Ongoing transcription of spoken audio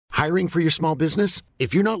Hiring for your small business?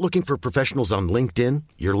 If you're not looking for professionals on LinkedIn,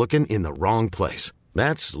 you're looking in the wrong place.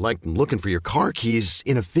 That's like looking for your car keys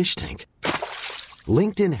in a fish tank.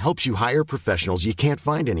 LinkedIn helps you hire professionals you can't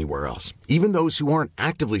find anywhere else, even those who aren't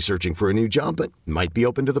actively searching for a new job but might be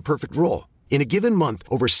open to the perfect role. In a given month,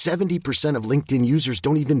 over 70% of LinkedIn users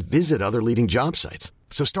don't even visit other leading job sites.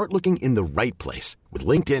 So start looking in the right place. With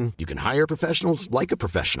LinkedIn, you can hire professionals like a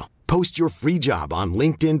professional. Post your free job on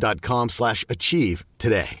linkedin.com/achieve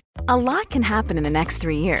today. A lot can happen in the next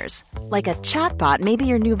 3 years. Like a chatbot may be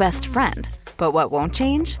your new best friend. But what won't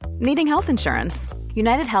change? Needing health insurance.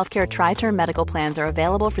 United Healthcare Tri-Term Medical Plans are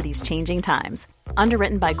available for these changing times.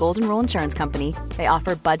 Underwritten by Golden Rule Insurance Company, they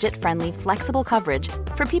offer budget-friendly, flexible coverage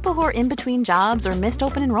for people who are in between jobs or missed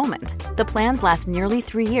open enrollment. The plans last nearly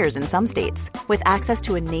 3 years in some states, with access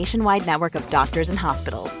to a nationwide network of doctors and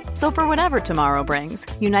hospitals. So for whatever tomorrow brings,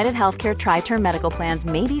 United Healthcare Tri-Term Medical Plans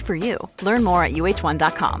may be for you. Learn more at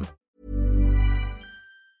uh1.com.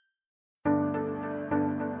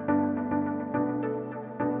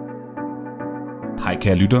 Hej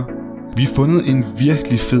kære lytter. Vi har fundet en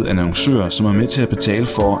virkelig fed annoncør, som er med til at betale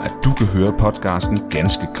for, at du kan høre podcasten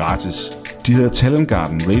ganske gratis. De hedder Talent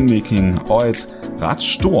Garden Rainmaking og et ret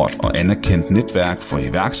stort og anerkendt netværk for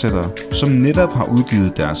iværksættere, som netop har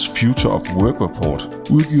udgivet deres Future of Work Report.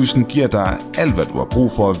 Udgivelsen giver dig alt, hvad du har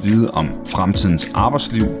brug for at vide om fremtidens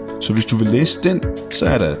arbejdsliv. Så hvis du vil læse den, så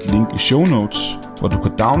er der et link i show notes, hvor du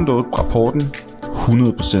kan downloade rapporten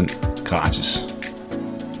 100% gratis.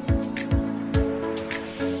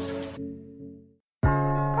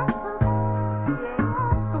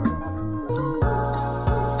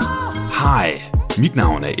 Hej, mit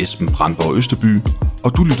navn er Esben Brandborg Østerby,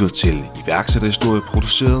 og du lytter til iværksætterhistorie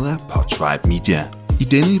produceret af Podtribe Media. I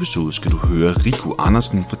denne episode skal du høre Rico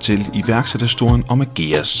Andersen fortælle iværksætterhistorien om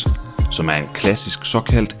Ageas, som er en klassisk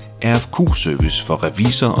såkaldt RFQ-service for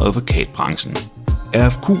revisor- og advokatbranchen.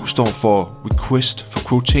 RFQ står for Request for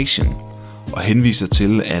Quotation og henviser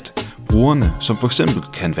til, at brugerne, som for eksempel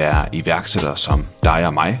kan være iværksættere som dig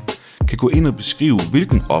og mig, kan gå ind og beskrive,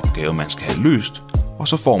 hvilken opgave man skal have løst, og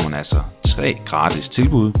så får man altså 3 gratis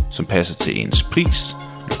tilbud, som passer til ens pris,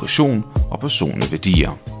 lokation og personlige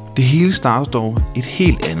værdier. Det hele starter dog et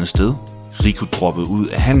helt andet sted. Rico droppede ud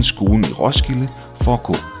af handelsskolen i Roskilde for at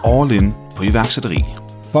gå all in på iværksætteri.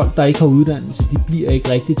 Folk, der ikke har uddannelse, de bliver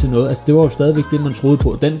ikke rigtig til noget. Altså, det var jo stadigvæk det, man troede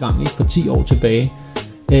på dengang, ikke? For 10 år tilbage.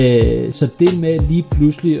 Så det med lige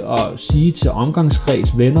pludselig at sige til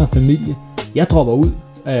omgangskreds, venner og familie, jeg dropper ud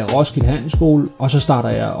af Roskilde Handelsskole, og så starter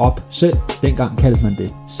jeg op selv. Dengang kaldte man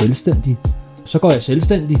det selvstændig. Så går jeg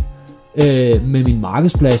selvstændig med min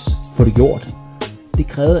markedsplads, for det gjort. Det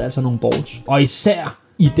krævede altså nogle balls. Og især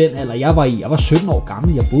i den alder, jeg var i. Jeg var 17 år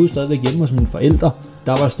gammel. Jeg boede stadigvæk hjemme hos mine forældre.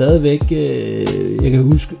 Der var stadigvæk, jeg kan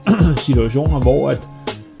huske situationer, hvor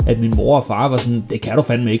at min mor og far var sådan, det kan du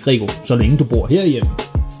fandme ikke, Rico, så længe du bor herhjemme.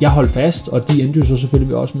 Jeg holdt fast, og de endte jo så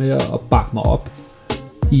selvfølgelig også med at bakke mig op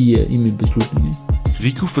i min beslutning. Ikke?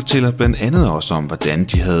 Rico fortæller blandt andet også om, hvordan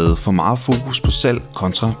de havde for meget fokus på salg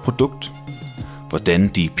kontra produkt, hvordan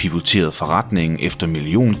de pivoterede forretningen efter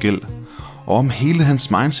milliongæld, og om hele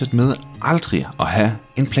hans mindset med aldrig at have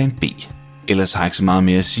en plan B. Ellers har jeg ikke så meget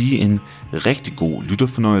mere at sige end rigtig god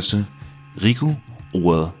lytterfornøjelse. Rico,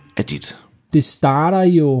 ordet er dit. Det starter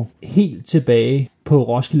jo helt tilbage på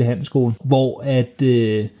Roskilde Handelsskole, hvor at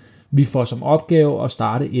vi får som opgave at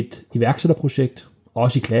starte et iværksætterprojekt,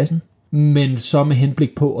 også i klassen, men så med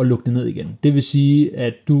henblik på at lukke det ned igen. Det vil sige,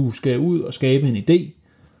 at du skal ud og skabe en idé,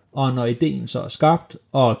 og når idéen så er skabt,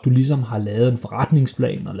 og du ligesom har lavet en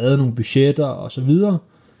forretningsplan, og lavet nogle budgetter og så videre,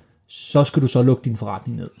 så skal du så lukke din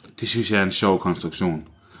forretning ned. Det synes jeg er en sjov konstruktion.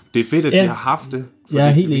 Det er fedt, at de har haft det. Jeg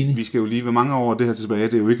er helt enig. Vi skal jo lige ved mange år det her tilbage.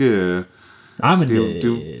 Det er jo ikke... Nej, men det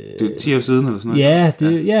er 10 år siden eller sådan noget. Ja,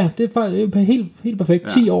 det er faktisk helt perfekt.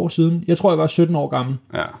 10 år siden. Jeg tror, jeg var 17 år gammel.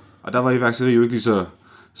 Ja, og der var iværksætteri jo ikke lige så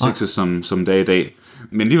sexet som dag i dag.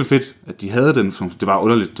 Men det var fedt, at de havde den. Det var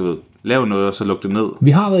underligt, du ved. Lave noget, og så lukke det ned.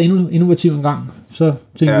 Vi har været innovative en gang. Så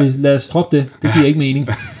tænkte vi, lad os droppe det. Det giver ikke mening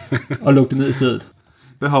at lukke det ned i stedet.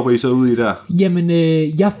 Hvad hopper I så ud i der? Jamen,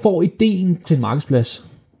 jeg får ideen til en markedsplads.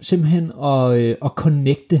 Simpelthen at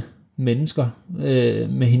connecte mennesker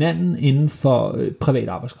med hinanden inden for privat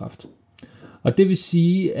arbejdskraft. Og det vil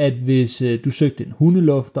sige, at hvis du søgte en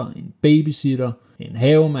hundelufter, en babysitter, en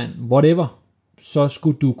havemand, whatever, så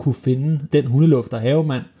skulle du kunne finde den hundelufter,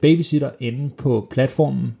 havemand, babysitter inde på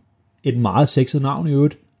platformen. Et meget sexet navn i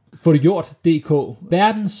øvrigt. Få det gjort.dk.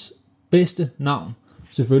 Verdens bedste navn.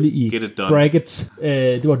 Selvfølgelig i brackets.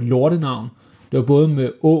 Det var et lortenavn. Det var både med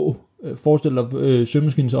forestil dig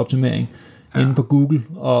søgemaskinens optimering inde på Google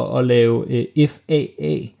og lave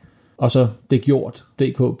FAA. og så det gjort,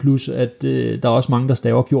 DK, plus at der er også mange, der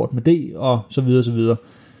staver gjort med D, og så videre, så videre.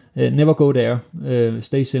 Never go there,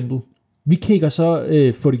 stay simple. Vi kigger så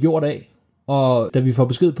få det gjort af, og da vi får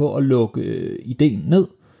besked på at lukke ideen ned,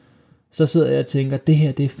 så sidder jeg og tænker, det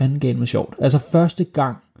her, det er fandme galt med sjovt. Altså første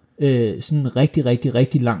gang, sådan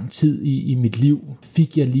rigtig lang tid i mit liv,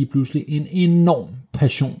 fik jeg lige pludselig en enorm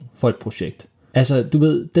passion for et projekt. Altså, du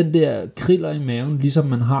ved, den der kriller i maven, ligesom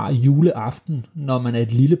man har juleaften, når man er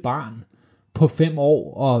et lille barn på 5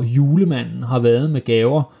 år, og julemanden har været med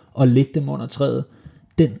gaver og lægge dem under træet.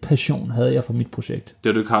 Den passion havde jeg for mit projekt. Det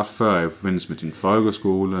har du ikke haft før i forbindelse med din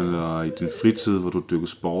folkeskole, eller i din fritid, hvor du dykker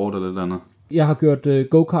sport eller noget andet? Jeg har gjort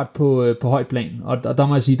go-kart på højt plan, og der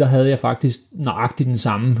må jeg sige, der havde jeg faktisk nøjagtigt den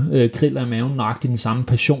samme kriller i maven, nøjagtigt den samme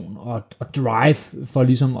passion og drive for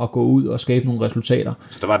ligesom at gå ud og skabe nogle resultater.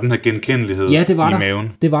 Så der var den her genkendelighed i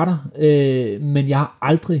maven? Det var der, men jeg har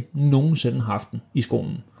aldrig nogensinde haft den i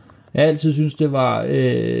skolen. Jeg har altid synes det var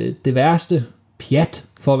det værste pjat,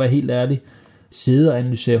 for at være helt ærlig, sidde og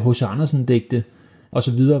analysere H.C. Andersen-digte, og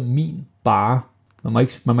så videre. Min bare... Man må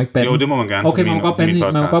ikke bande. Jo, det må man gerne. Okay, man må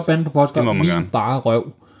godt bande på podcast. Det må man gerne. Bare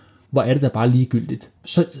røv. Hvor er det da bare ligegyldigt.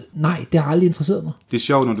 Så nej, det har aldrig interesseret mig. Det er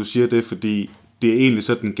sjovt, når du siger det, fordi det er egentlig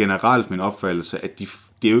sådan generelt min opfattelse, at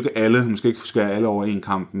det er jo ikke alle, måske ikke skal alle over en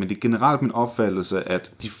kamp, men det er generelt min opfattelse,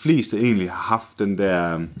 at de fleste egentlig har haft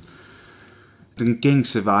den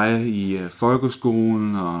gængse vej i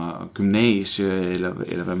folkeskolen og gymnasie,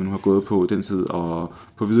 eller hvad man nu har gået på i den tid, og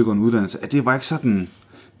på videregående uddannelse, at det var ikke sådan...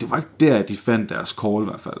 Det var ikke der, at de fandt deres call i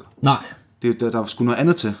hvert fald. Nej. Der var sgu noget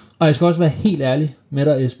andet til. Og jeg skal også være helt ærlig med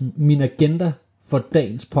dig, Esben. Min agenda for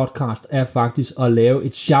dagens podcast er faktisk at lave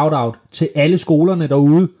et shout-out til alle skolerne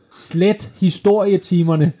derude. Slet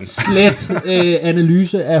historietimerne. Slet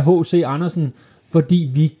analyse af H.C. Andersen.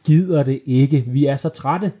 Fordi vi gider det ikke. Vi er så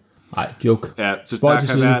trætte. Nej, joke. Ja, så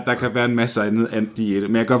der kan være en masse andet i det.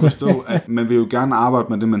 Men jeg kan godt forstå, at man vil jo gerne arbejde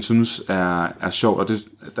med det, man synes er sjovt. Og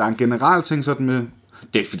der er en generel ting sådan med...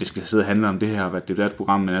 Det er ikke, fordi det skal sidde og handle om det her, hvad det er et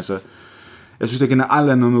program, men altså, jeg synes, der generelt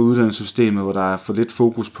er noget med uddannelsessystemet, hvor der er for lidt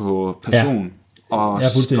fokus på passion og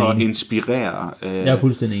inspirere. Jeg er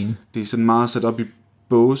fuldstændig enig. Det er sådan meget sat op i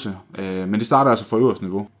båse, men det starter altså fra øverste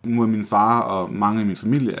niveau. Nu er min far og mange i min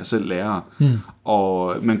familie er selv lærere,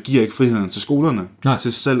 og man giver ikke friheden til skolerne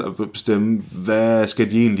til selv at bestemme, hvad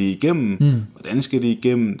skal de egentlig igennem, hvordan skal de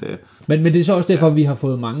igennem det. Men det er så også derfor, vi har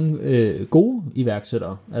fået mange gode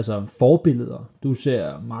iværksættere, altså forbilleder. Du ser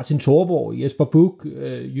Martin Thorborg, Jesper Buch,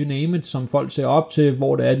 you name it, som folk ser op til,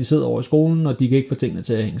 hvor det er, de sidder over i skolen, og de kan ikke få tingene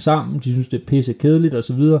til at hænge sammen, de synes, det er pisse kedeligt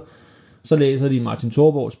osv. Så læser de Martin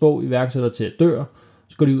Thorborgs bog, iværksætter til at dør,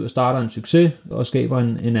 så går de ud og starter en succes, og skaber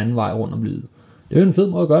en anden vej rundt om livet. Det er jo en fed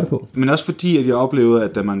måde at gøre det på. Men også fordi, at jeg oplevede,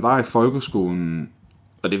 at da man var i folkeskolen,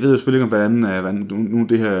 og det ved jeg selvfølgelig ikke om, hvordan nu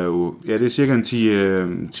det her jo... Ja, det er cirka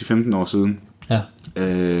 10-15 år siden,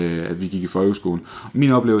 at vi gik i folkeskolen.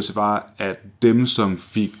 Min oplevelse var, at dem, som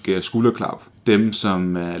fik skulderklap, dem,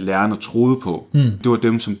 som lærerne troede på, det var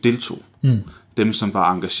dem, som deltog. Dem, som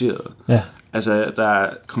var engageret. Ja. Altså, der er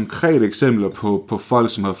konkrete eksempler på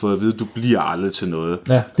folk, som har fået at vide, at du bliver aldrig til noget.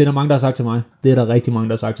 Ja, det er der mange, der har sagt til mig. Det er der rigtig mange,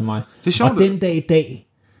 der har sagt til mig. Det er sjovt. Og den dag i dag,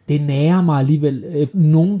 det nærer mig alligevel.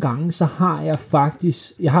 Nogle gange, så har jeg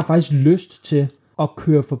faktisk lyst til at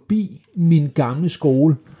køre forbi min gamle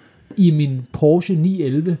skole i min Porsche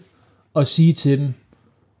 911 og sige til dem,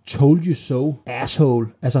 told you so, asshole.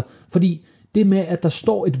 Altså, fordi det med, at der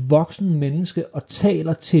står et voksen menneske og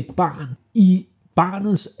taler til et barn i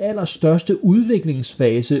barnets allerstørste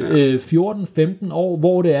udviklingsfase, 14-15 år,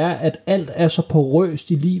 hvor det er, at alt er så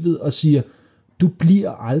porøst i livet og siger, du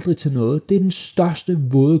bliver aldrig til noget. Det er den største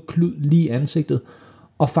våde klud lige i ansigtet.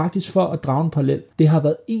 Og faktisk for at drage en parallel, det har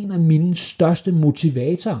været en af mine største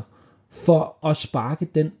motivatorer for at sparke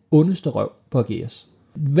den ondeste røv på Ageas.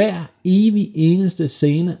 Hver evig eneste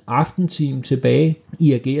scene aftentime tilbage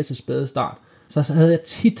i Ageas' spæde start, så havde jeg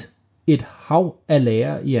tit et hav af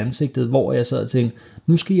lærer i ansigtet, hvor jeg sad og tænkte,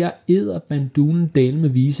 nu skal jeg edderbandulen dele med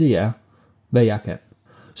vise jer, hvad jeg kan.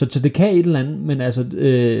 Så det kan et eller andet, men altså,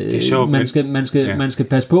 man skal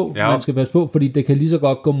passe på, fordi det kan lige så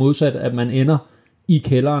godt gå modsat, at man ender i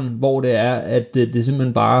kælderen, hvor det er, at det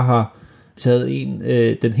simpelthen bare har taget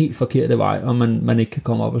den helt forkerte vej, og man ikke kan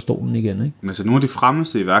komme op af stolen igen. Ikke? Men så nogle af de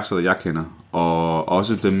fremmeste iværksættere, jeg kender, og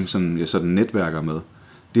også dem, som jeg sådan netværker med,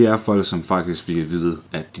 det er folk, som faktisk fik at vide,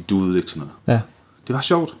 at de duede ikke til noget. Ja. Det var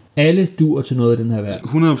sjovt. Alle duer til noget i den her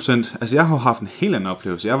verden. 100%. Altså, jeg har haft en helt anden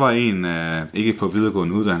oplevelse. Jeg var ikke på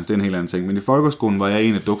videregående uddannelse, det er en helt anden ting, men i folkeskolen var jeg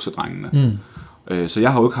en af duksedrengene. Så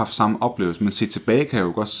jeg har jo ikke haft samme oplevelse, men set tilbage kan jeg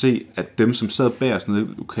jo godt se, at dem, som sad bag os nede i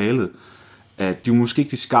lokalet, at de var måske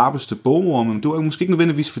ikke de skarpeste bogorme, men det var måske ikke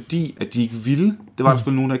nødvendigvis fordi, at de ikke ville. Det var der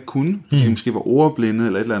selvfølgelig nogen, der ikke kunne, fordi de måske var ordblinde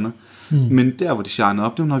eller et eller andet. Men der, hvor de shinede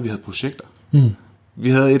op, det var når vi havde projekter. Vi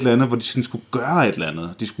havde et eller andet, hvor de sådan skulle gøre et eller andet.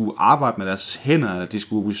 De skulle arbejde med deres hænder, eller de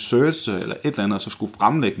skulle researche, eller et eller andet, og så skulle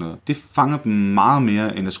fremlægge noget. Det fanger dem meget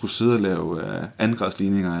mere, end at skulle sidde og lave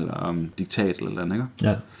andengradsligninger, eller diktat, eller et eller andet, ikke?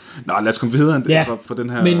 Ja. Nå, lad os komme videre end det for den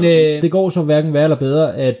her... Men det går så hverken værre eller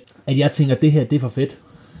bedre, at jeg tænker, at det her, det er for fedt.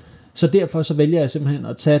 Så derfor så vælger jeg simpelthen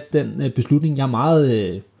at tage den beslutning. Jeg er meget,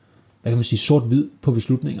 hvad kan man sige, sort-hvid på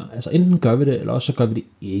beslutninger. Altså enten gør vi det, eller også så gør vi det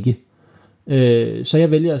ikke. Så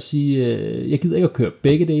jeg vælger at sige, jeg gider ikke at køre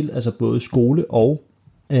begge dele, altså både skole og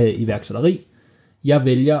iværksætteri. Jeg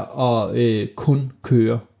vælger at kun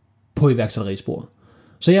køre på iværksætterisporet.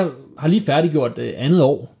 Så jeg har lige færdiggjort andet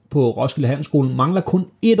år på Roskilde Handelsskole, mangler kun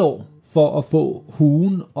 1 år for at få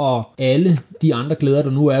huen og alle de andre glæder,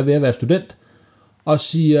 der nu er ved at være student, og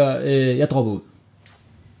siger, jeg dropper ud.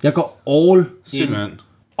 Jeg går all in.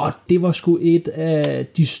 Og det var sgu et af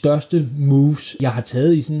de største moves, jeg har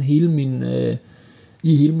taget i sådan hele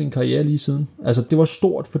min karriere lige siden. Altså det var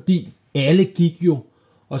stort, fordi alle gik jo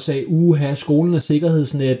og sagde, skolen er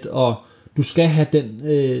sikkerhedsnet, og du skal have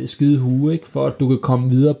den skide hue, ikke, for at du kan komme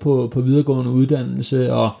videre på videregående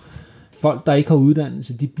uddannelse, og folk, der ikke har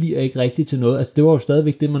uddannelse, de bliver ikke rigtig til noget. Altså det var jo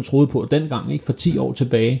stadigvæk det, man troede på dengang, ikke, for 10 år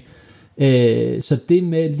tilbage. Så det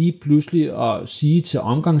med lige pludselig at sige til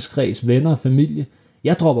omgangskreds, venner og familie,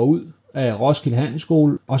 jeg dropper ud af Roskilde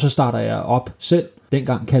Handelsskole, og så starter jeg op selv.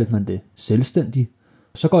 Dengang kaldte man det selvstændig.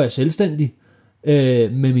 Så går jeg selvstændig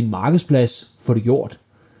med min markedsplads for det gjort.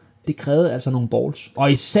 Det krævede altså nogle balls.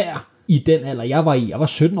 Og især i den alder, jeg var i. Jeg var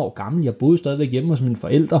 17 år gammel. Jeg boede stadigvæk hjemme hos mine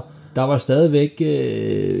forældre. Der var stadigvæk,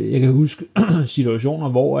 jeg kan huske situationer,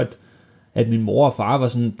 hvor at min mor og far var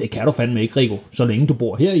sådan, det kan du fandme ikke, Rico, så længe du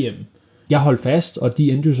bor herhjemme. Jeg holdt fast, og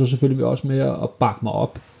de endte jo så selvfølgelig også med at bakke mig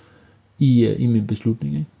op i min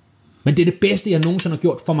beslutning. Ikke? Men det er det bedste, jeg nogensinde har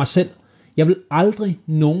gjort for mig selv. Jeg vil aldrig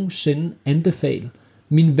nogensinde anbefale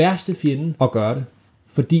min værste fjende at gøre det.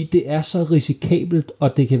 Fordi det er så risikabelt,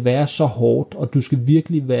 og det kan være så hårdt, og du skal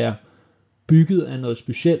virkelig være bygget af noget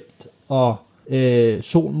specielt, og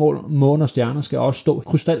sol, måne og stjerner skal også stå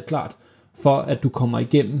krystalklart, for at du kommer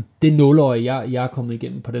igennem det nulårige, jeg er kommet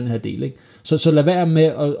igennem på den her del. Ikke? Så lad være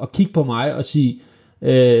med at kigge på mig og sige,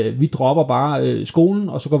 vi dropper bare skolen,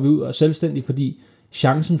 og så går vi ud og er selvstændige, fordi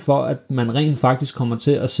chancen for, at man rent faktisk kommer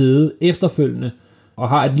til at sidde efterfølgende og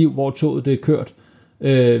har et liv, hvor toget det er kørt,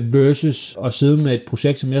 versus at sidde med et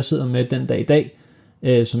projekt, som jeg sidder med den dag i dag,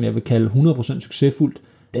 som jeg vil kalde 100% succesfuldt,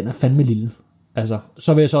 den er fandme lille. Altså,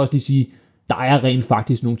 så vil jeg så også lige sige, der er rent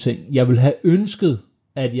faktisk nogle ting, jeg vil have ønsket,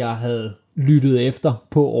 at jeg havde lyttet efter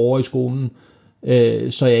på over i skolen,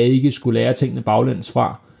 så jeg ikke skulle lære tingene baglæns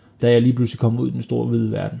fra, da jeg lige pludselig kom ud i den store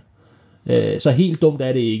hvide verden. Så helt dumt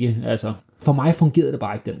er det ikke. Altså, for mig fungerede det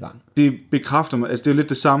bare ikke dengang. Det bekræfter mig. Altså, det er jo lidt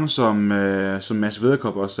det samme, som Mads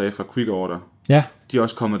Vederkop også sagde fra Quick Order. Ja. De er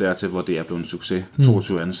også kommet dertil, hvor det er blevet en succes.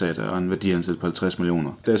 22 ansatte og en værdiansat på 50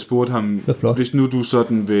 millioner. Da jeg spurgte ham, hvis nu du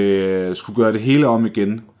sådan skulle gøre det hele om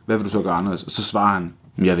igen, hvad vil du så gøre anderledes? Så svarer han,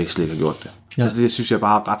 jeg vil ikke slet ikke have gjort det. Ja. Altså det synes jeg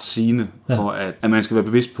bare er ret sigende, for at man skal være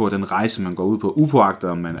bevidst på den rejse, man går ud på, upåagtet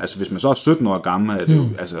om man, altså hvis man så er 17 år gammel, er det jo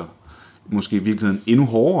altså måske i virkeligheden endnu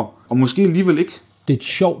hårdere, og måske alligevel ikke. Det er et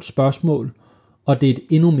sjovt spørgsmål, og det er et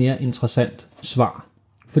endnu mere interessant svar.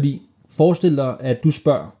 Fordi forestil dig, at du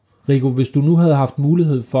spørger, Rico, hvis du nu havde haft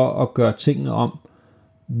mulighed for at gøre tingene om,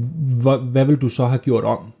 hvad vil du så have gjort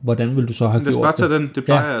om? Hvordan vil du så have gjort det? Lad os bare tage den, det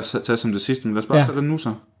plejer jeg at tage som det sidste, men lad os bare tage den nu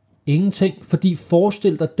så. Ingenting, fordi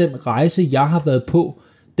forestil dig, den rejse, jeg har været på,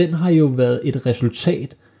 den har jo været et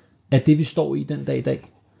resultat af det, vi står i den dag i dag.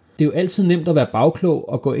 Det er jo altid nemt at være bagklog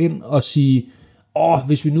og gå ind og sige,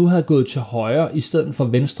 hvis vi nu havde gået til højre i stedet for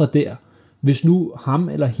venstre der, hvis nu ham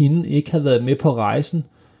eller hende ikke havde været med på rejsen,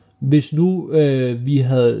 hvis nu vi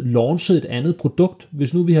havde launchet et andet produkt,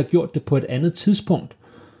 hvis nu vi havde gjort det på et andet tidspunkt,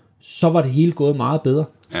 så var det hele gået meget bedre.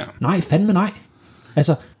 Ja. Nej, fandme nej.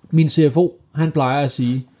 Altså, min CFO, han plejer at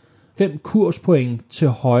sige, 5 kurspoint til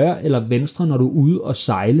højre eller venstre, når du er ude og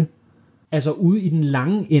sejle. Altså ude i den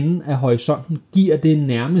lange ende af horisonten, giver det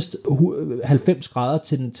nærmest 90 grader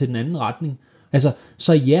til den anden retning. Altså,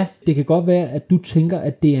 så ja, det kan godt være, at du tænker,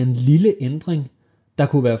 at det er en lille ændring, der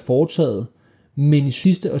kunne være foretaget, men i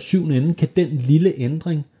sidste og syvende ende kan den lille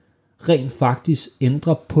ændring rent faktisk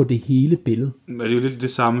ændre på det hele billede. Men det er jo lidt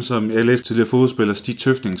det samme, som jeg læste til det fodboldspiller Stig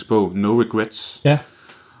Tøftings bog, No Regrets. Ja.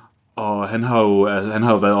 Og han har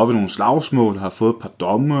jo været oppe i nogle slagsmål, har fået et par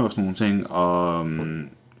domme og sådan nogle ting,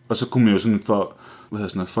 og så kunne man jo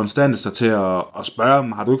sådan foranstalte sig til at spørge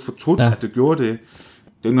ham, har du ikke fortrudt, at det gjorde det?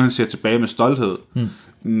 Det er ikke noget, han ser tilbage med stolthed.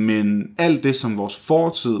 Men alt det, som vores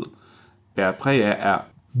fortid bærer præg af, er...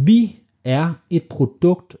 Vi er et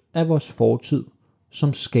produkt af vores fortid,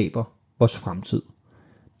 som skaber vores fremtid.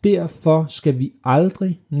 Derfor skal vi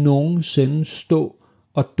aldrig nogensinde stå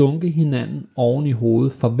og dunke hinanden oven i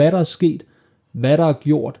hovedet for hvad der er sket, hvad der er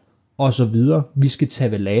gjort osv. Vi skal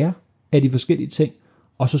tage ved lære af de forskellige ting,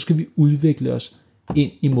 og så skal vi udvikle os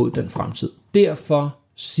ind imod den fremtid. Derfor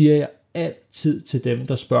siger jeg altid til dem,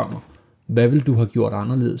 der spørger mig, hvad vil du have gjort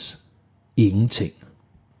anderledes? Ingenting.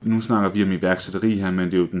 Nu snakker vi om iværksætteri her, men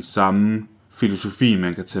det er jo den samme filosofi,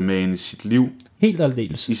 man kan tage med ind i sit liv. Helt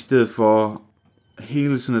aldeles. I stedet for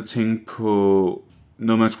hele tiden at tænke på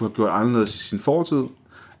noget, man skulle have gjort anderledes i sin fortid,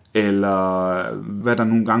 eller hvad der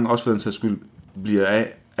nogle gange også for den sags skyld bliver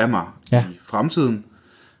af mig i fremtiden.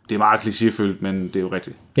 Det er meget klichéfyldt, men det er jo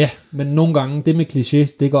rigtigt. Ja, men nogle gange, det med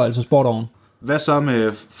kliché, det går altså sport oven. Hvad så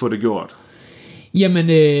med få det gjort? Jamen,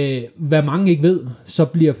 hvad mange ikke ved, så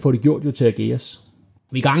bliver få det gjort jo til Ageas.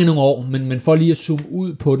 Vi er i gang i nogle år, men for lige at zoome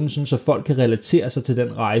ud på den, så folk kan relatere sig til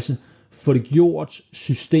den rejse. Få det gjort,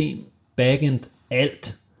 system, backend,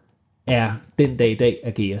 alt er den dag i dag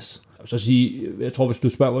Ageas. Så sige, jeg tror, hvis du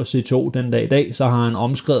spørger vores CTO den dag i dag, så har han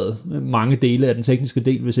omskrevet mange dele af den tekniske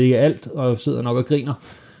del, hvis ikke alt, og sidder nok og griner.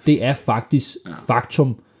 Det er faktisk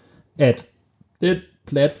faktum, at den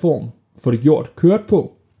platform, få det gjort, kørt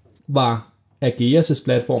på, var Ageas'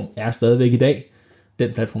 platform, er stadigvæk i dag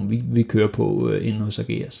den platform, vi kører på inde hos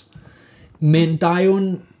Ageas. Men der er jo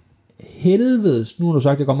en helvedes, nu har du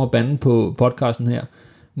sagt, at jeg kommer og bande på podcasten her,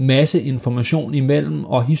 masse information imellem,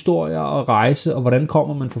 og historier og rejse, og hvordan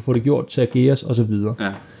kommer man fra få det gjort til Ageas og så videre.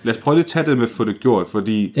 Ja. Lad os prøve lige at tage det med få det gjort,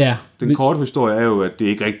 fordi den korte historie er jo, at det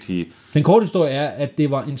ikke rigtigt... Den korte historie er, at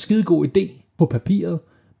det var en skidegod idé på papiret,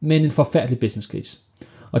 men en forfærdelig business case.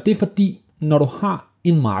 Og det er fordi, når du har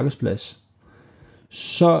en markedsplads,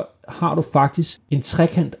 så har du faktisk en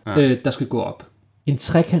trekant, der skal gå op. En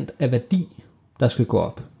trekant af værdi, der skal gå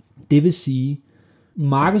op. Det vil sige,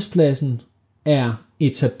 markedspladsen er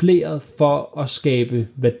etableret for at skabe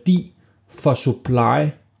værdi for supply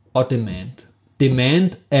og demand.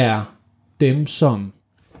 Demand er dem, som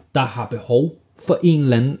der har behov for en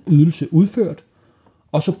eller anden ydelse udført,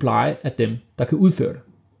 og supply er dem, der kan udføre det.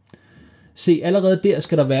 Se, allerede der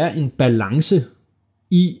skal der være en balance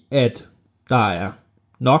i, at der er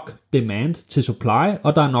nok demand til supply,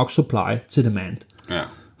 og der er nok supply til demand. Ja.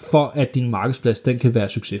 For at din markedsplads, den kan være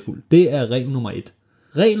succesfuld. Det er regel nummer 1.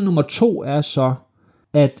 Regel nummer 2 er så,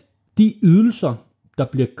 at de ydelser, der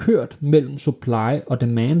bliver kørt mellem supply og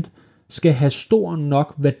demand, skal have stor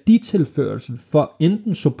nok værditilførsel for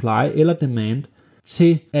enten supply eller demand,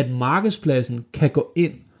 til at markedspladsen kan gå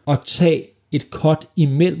ind og tage et cut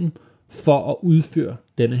imellem for at udføre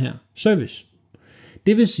denne her service.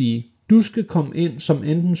 Det vil sige, du skal komme ind som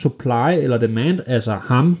enten supply eller demand, altså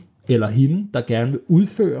ham eller hende, der gerne vil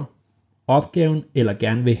udføre opgaven, eller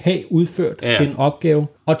gerne vil have udført en opgave,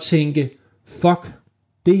 og tænke, fuck,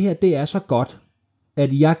 det her det er så godt,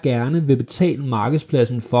 at jeg gerne vil betale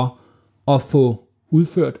markedspladsen for at få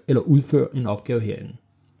udført eller udføre en opgave herinde.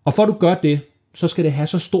 Og for at du gør det, så skal det have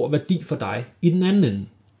så stor værdi for dig i den anden ende.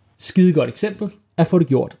 Skide godt eksempel at få det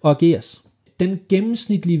gjort og Ageas. Den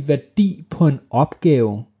gennemsnitlige værdi på en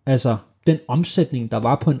opgave, altså den omsætning, der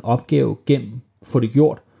var på en opgave gennem få det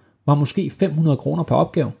gjort, var måske 500 kroner per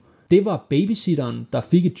opgave. Det var babysitteren, der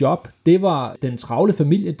fik et job. Det var den travle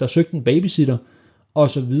familie, der søgte en babysitter, og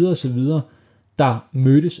så videre, der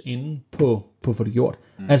mødtes inde på få det gjort.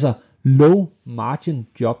 Altså low margin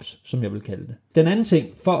jobs, som jeg vil kalde det. Den anden ting,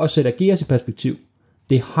 for at sætte Ageas i perspektiv,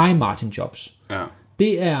 det er high margin jobs. Ja.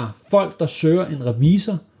 Det er folk, der søger en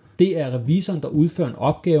revisor. Det er revisoren, der udfører en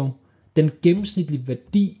opgave. Den gennemsnitlige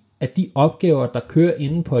værdi af de opgaver, der kører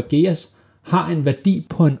inde på Ageas, har en værdi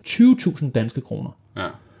på en 20.000 danske kroner. Ja.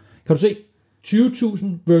 Kan du se? 20.000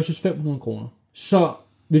 versus 500 kroner. Så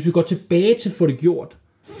hvis vi går tilbage til få det gjort,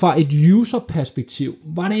 fra et user-perspektiv,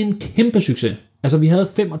 var det en kæmpe succes. Altså vi havde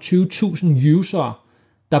 25.000 usere,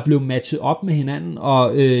 der blev matchet op med hinanden,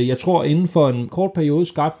 og jeg tror inden for en kort periode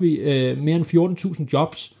skabte vi mere end 14.000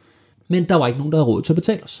 jobs, men der var ikke nogen, der havde råd til at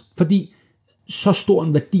betale os. Fordi så stor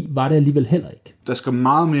en værdi var det alligevel heller ikke. Der skal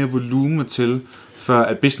meget mere volumen til, før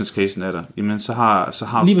at business casen er der. Jamen, så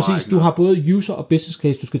har lige præcis, du har både user og business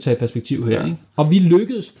case, du skal tage i perspektiv her. Ja. Ikke? Og vi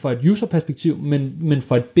lykkedes for et user-perspektiv, men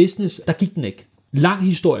for et business, der gik den ikke. Lang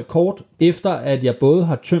historie kort, efter at jeg både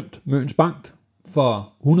har tømt Møns Bank for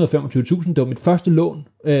 125.000, det var mit første lån,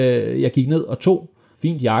 jeg gik ned og tog.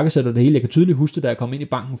 Fint jakkesæt og det hele, jeg kan tydeligt huske det, da jeg kom ind i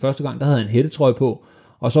banken første gang, der havde jeg en hættetrøje på,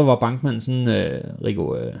 og så var bankmanden sådan,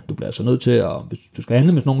 Rico, du bliver altså nødt til at, hvis du skal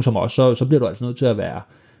handle med nogen som os, så bliver du altså nødt til at være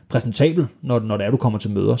præsentabel, når det er, du kommer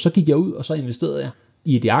til møder. Så gik jeg ud, og så investerede jeg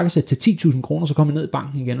i et jakkesæt til 10.000 kroner, så kom jeg ned i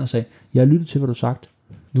banken igen og sagde, jeg har lyttet til, hvad du har sagt.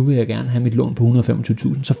 Nu vil jeg gerne have mit lån på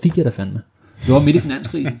 125.000. Så fik jeg det fandme. Det var midt i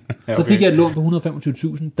finanskrisen. Ja, okay. Så fik jeg et lån på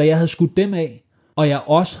 125.000, da jeg havde skudt dem af, og jeg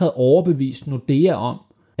også havde overbevist Nordea om,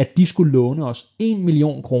 at de skulle låne os 1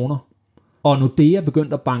 million kroner. Og Nordea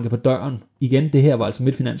begyndte at banke på døren. Igen, det her var altså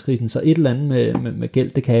midt i finanskrisen, så et eller andet med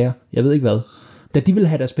gæld, det kan jeg ved ikke hvad. Da de ville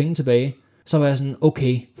have deres penge tilbage, så var jeg sådan,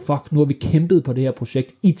 okay, fuck, nu har vi kæmpet på det her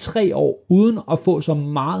projekt i 3 år, uden at få så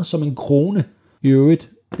meget som en krone. I øvrigt,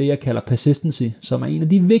 det jeg kalder persistency, som er en af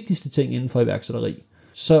de vigtigste ting inden for iværksætteri.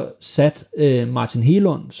 Så sat Martin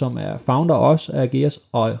Helund, som er founder også af Ageas,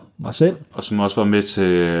 og mig selv. Og som også var med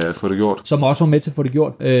til at få det gjort. Som også var med til at få det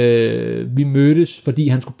gjort. Vi mødtes, fordi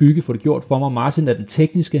han skulle bygge få det gjort for mig. Martin er den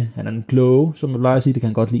tekniske, han er den kloge, som jeg plejer at sige, det kan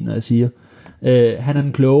han godt lide, når jeg siger. Han er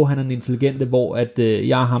den kloge, han er den intelligente, hvor at,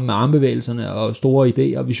 jeg er ham med armbevægelserne og store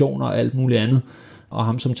idéer og visioner og alt muligt andet. Og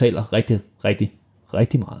ham, som taler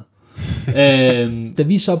rigtig meget. Da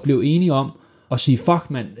vi så blev enige om at sige, fuck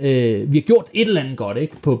mand, vi har gjort et eller andet godt,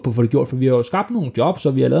 ikke, på for det gjort, for vi har jo skabt nogle jobs,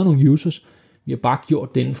 og vi har lavet nogle users, vi har bare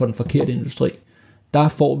gjort det inden for den forkerte industri. Der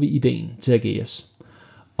får vi ideen til Ageas.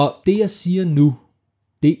 Og det jeg siger nu,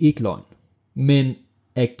 det er ikke løgn, men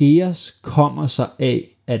Ageas kommer sig af,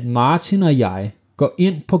 at Martin og jeg går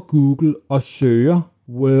ind på Google og søger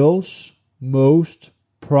World's Most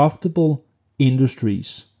Profitable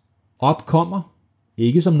Industries. Op kommer,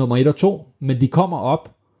 ikke som nummer 1 og 2, men de kommer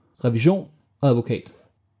op, revision og advokat.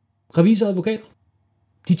 Revisor og advokater.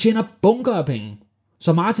 De tjener bunker af penge.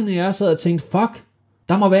 Så Martin og jeg sad og tænkte, fuck,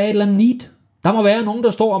 der må være et eller andet need. Der må være nogen, der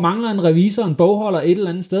står og mangler en revisor, en bogholder et eller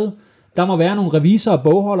andet sted. Der må være nogle revisorer og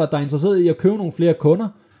bogholder, der er interesseret i at købe nogle flere kunder.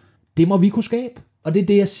 Det må vi kunne skabe. Og det er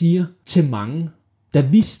det, jeg siger til mange. Da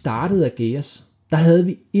vi startede Ageas, der havde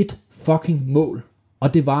vi et fucking mål.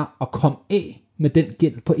 Og det var at komme af med den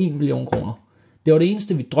gæld på 1 million kroner. Det var det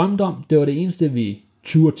eneste, vi drømte om. Det var det eneste, vi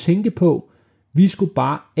turde tænke på. Vi skulle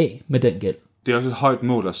bare af med den gæld. Det er også et højt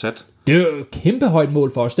mål at sætte. Det er jo et kæmpe højt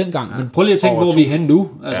mål for os dengang. Ja. Men prøv lige at tænke, hvor vi er henne nu.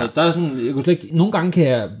 Altså, der er sådan, jeg kunne slet ikke, nogle gange kan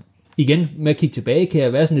jeg, igen med at kigge tilbage, kan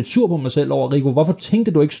jeg være sådan lidt sur på mig selv over, Rico, hvorfor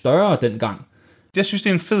tænkte du ikke større dengang? Jeg synes, det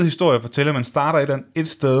er en fed historie at fortælle. Man starter et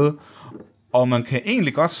sted, og man kan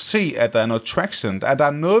egentlig godt se, at der er noget traction. At der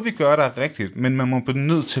er noget, vi gør, der er rigtigt, men man må blive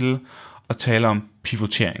nødt til at tale om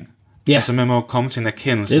pivotering. Ja. Altså man må komme til en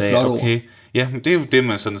erkendelse af, okay, ja, men det er jo det,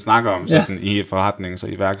 man sådan snakker om sådan i forretnings-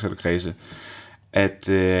 og iværksætterkredse, at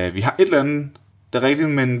vi har et eller andet, der er rigtigt,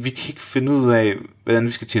 men vi kan ikke finde ud af, hvordan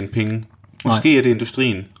vi skal tjene penge. Måske er det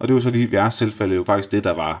industrien, og det er jo så lige i jeres tilfælde jo faktisk det,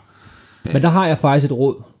 der var. Men der har jeg faktisk et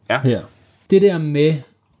råd her. Det der med,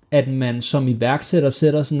 at man som iværksætter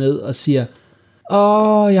sætter sig ned og siger,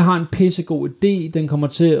 jeg har en pissegod idé, den kommer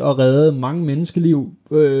til at redde mange menneskeliv,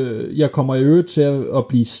 jeg kommer i øvrigt til at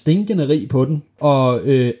blive stinkende rig på den, og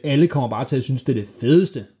alle kommer bare til at synes, det er det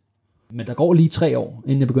fedeste. Men der går lige 3 år,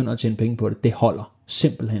 inden jeg begynder at tjene penge på det. Det holder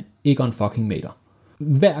simpelthen ikke en fucking meter.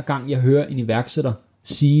 Hver gang jeg hører en iværksætter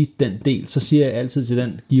sige den del, så siger jeg altid til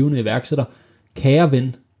den givende iværksætter, kære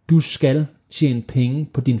ven, du skal tjene penge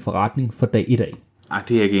på din forretning fra dag 1 af. Nej,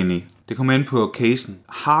 det er jeg ikke enig i. Det kommer ind på casen.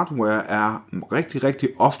 Hardware er rigtig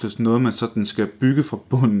oftest noget, man sådan skal bygge fra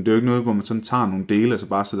bunden. Det er jo ikke noget, hvor man sådan tager nogle dele og så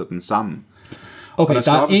bare sætter den sammen. Okay,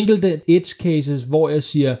 der er enkelte edge cases, hvor jeg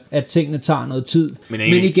siger, at tingene tager noget tid. Men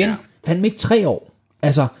igen, fandme ikke 3 år.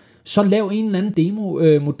 Altså, så lav en eller anden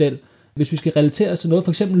demo-model, hvis vi skal relatere os til noget,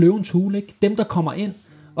 for eksempel Løvens Hule, ikke? Dem, der kommer ind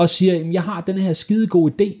og siger, jeg har den her skide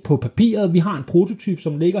gode idé på papiret, vi har en prototyp,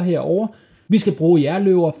 som ligger herovre, vi skal bruge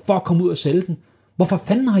jerløver for at komme ud og sælge den. Hvorfor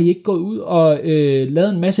fanden har I ikke gået ud og lavet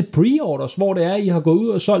en masse pre-orders, hvor det er, I har gået ud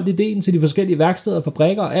og solgt idéen til de forskellige værksteder,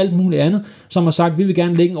 fabrikker og alt muligt andet, som har sagt, vi vil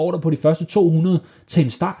gerne lægge en ordre på de første 200 til en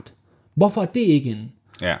start. Hvorfor er det ikke inde?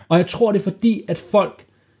 Ja. Og jeg tror, det er fordi, at folk,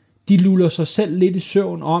 de luller sig selv lidt i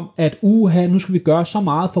søvn om, at nu skal vi gøre så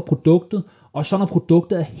meget for produktet, og så når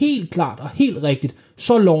produktet er helt klart og helt rigtigt,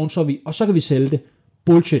 så launcher vi, og så kan vi sælge det.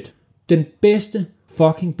 Bullshit. Den bedste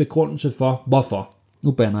fucking begrundelse for, hvorfor.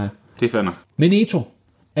 Nu bander jeg. Det finder. Meneto,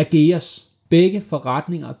 Ageas, begge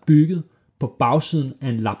forretninger er bygget på bagsiden af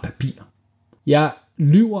en lap papir. Jeg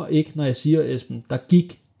lyver ikke, når jeg siger, Esben, der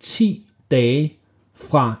gik 10 dage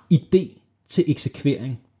fra idé til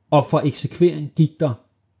eksekvering, og fra eksekvering gik der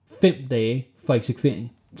 5 dage fra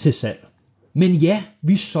eksekvering til salg. Men ja,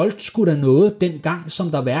 vi solgte sgu da noget dengang,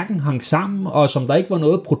 som der hverken hang sammen, og som der ikke var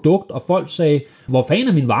noget produkt, og folk sagde, hvor fanden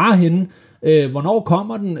er min vare henne? Hvornår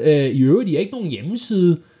kommer den? I øvrigt, I er ikke nogen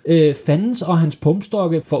hjemmeside. Fandens og hans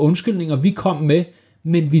pumpstokke for undskyldninger, vi kom med,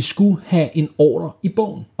 men vi skulle have en ordre i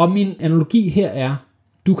bogen. Og min analogi her er,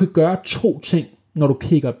 du kan gøre 2 ting, når du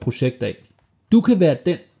kigger et projekt af. Du kan være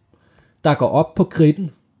den, der går op på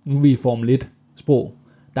kridten, nu er vi i Formel 1 sprog,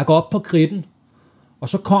 der går op på kridten, og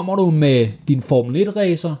så kommer du med din Formel 1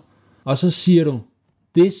 racer, og så siger du,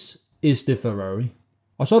 this is the Ferrari.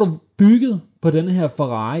 Og så har du bygget på denne her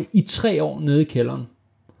Ferrari i 3 år nede i kælderen.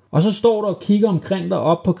 Og så står du og kigger omkring dig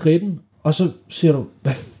op på kridten, og så siger du,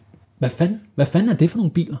 hvad fanden er det for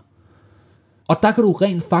nogle biler? Og der kan du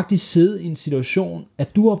rent faktisk sidde i en situation,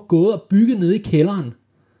 at du har gået og bygget nede i kælderen,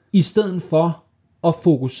 i stedet for at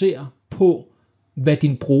fokusere på, hvad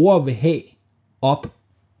din bruger vil have op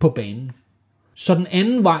på banen. Så den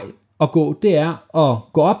anden vej at gå, det er at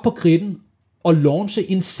gå op på kridten og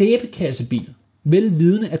launche en sæbekassebil.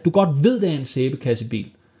 Velvidende, at du godt ved, det er en sæbekassebil.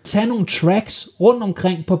 Tag nogle tracks rundt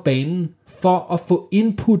omkring på banen, for at få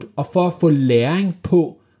input og for at få læring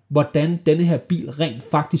på, hvordan denne her bil rent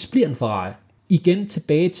faktisk bliver en Ferrari. Igen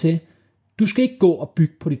tilbage til, du skal ikke gå og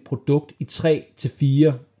bygge på dit produkt i 3 til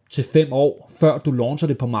 4 til 5 år, før du launcher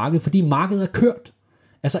det på markedet, fordi markedet er kørt.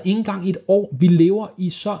 Altså ikke engang i et år. Vi lever i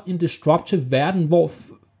så en disruptive verden, hvor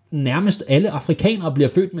nærmest alle afrikanere bliver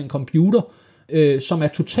født med en computer, som er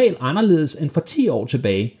totalt anderledes end for 10 år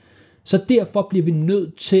tilbage. Så derfor bliver vi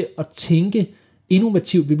nødt til at tænke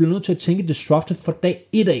innovativt. Vi bliver nødt til at tænke disruptive fra dag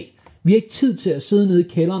 1 af. Vi har ikke tid til at sidde nede i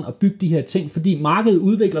kælderen og bygge de her ting, fordi markedet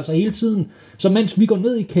udvikler sig hele tiden. Så mens vi går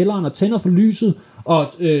ned i kælderen og tænder for lyset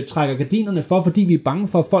og trækker gardinerne for, fordi vi er bange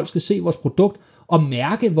for, at folk skal se vores produkt og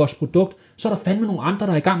mærke vores produkt, så er der fandme nogle andre,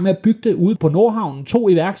 der er i gang med at bygge det ude på Nordhavnen. 2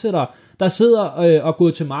 iværksættere, der sidder og går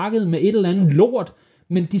til markedet med et eller andet lort,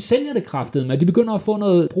 men de sælger det kraftedeme med. De begynder at få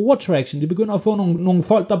noget brugertraction, de begynder at få nogle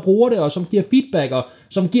folk, der bruger det, og som giver feedback, og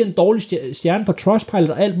som giver en dårlig stjerne på Trustpilot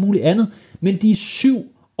og alt muligt andet, men de er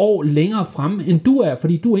 7 år længere fremme, end du er,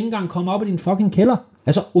 fordi du ikke engang kommer op i din fucking kælder.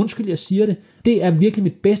 Altså, undskyld, jeg siger det. Det er virkelig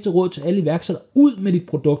mit bedste råd til alle iværksættere. Ud med dit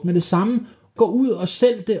produkt med det samme. Gå ud og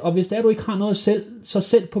sælg det, og hvis det er, du ikke har noget at sælge, så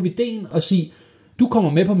sælg på ideen og sig, du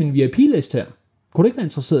kommer med på min VIP-liste her. Kunne du ikke være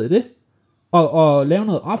interesseret i det? Og lave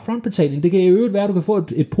noget upfront-betaling. Det kan i øvrigt være, at du kan få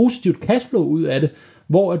et positivt cashflow ud af det,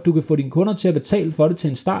 hvor at du kan få dine kunder til at betale for det til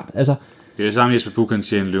en start. Altså, det er det samme, Jesper Buch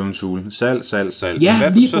siger en løvens hule. Salg. Ja,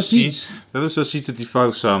 hvad lige præcis. Hvad vil du så sige til de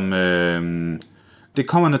folk, som det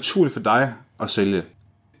kommer naturligt for dig at sælge?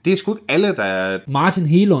 Det er sgu ikke alle, der er... Martin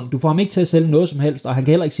Helund, du får ham ikke til at sælge noget som helst, og han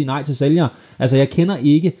kan heller ikke sige nej til sælgere. Altså, jeg kender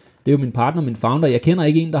ikke, det er jo min partner, min founder, jeg kender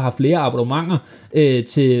ikke en, der har flere abonnementer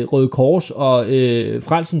til Røde Kors og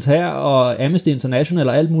Frelsens Hær og Amnesty International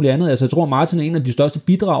og alt muligt andet. Altså, jeg tror, Martin er en af de største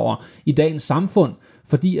bidragere i dagens samfund,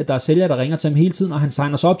 fordi at der er sælgere, der ringer til ham hele tiden, og han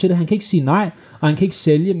signer sig op til det. Han kan ikke sige nej, og han kan ikke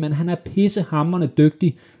sælge, men han er pissehamrende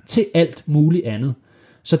dygtig til alt muligt andet.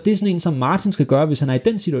 Så det er sådan en, som Martin skal gøre, hvis han er i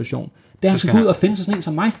den situation. Det er, han skal gå ud og finde sig sådan en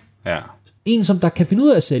som mig. Ja. En, som der kan finde ud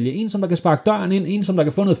af at sælge, en, som der kan sparke døren ind, en, som der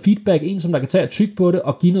kan få noget feedback, en, som der kan tage et tyk på det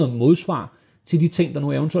og give noget modsvar til de ting, der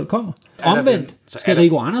nu eventuelt kommer. Omvendt skal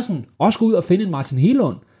Rico Andersen også gå ud og finde en Martin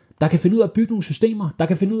Helund, der kan finde ud af at bygge nogle systemer, der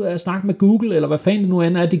kan finde ud af at snakke med Google, eller hvad fanden det nu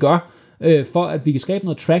end er, de gør, for at vi kan skabe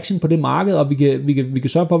noget traction på det marked, og vi kan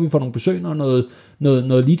sørge for, at vi får nogle besøgende og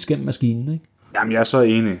noget leads gennem maskinen. Ikke? Jamen, jeg er så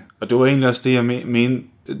enig. Og det var egentlig også det, jeg mente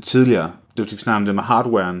tidligere. Det var til snart det med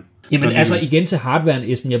hardwaren. Jamen altså igen til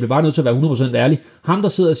hardwaren, Esben, jeg bliver bare nødt til at være 100% ærlig. Ham der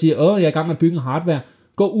sidder og siger, jeg er i gang med at bygge en hardware,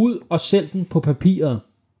 gå ud og sælg den på papiret.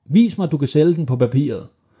 Vis mig, at du kan sælge den på papiret.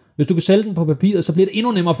 Hvis du kan sælge den på papiret, så bliver det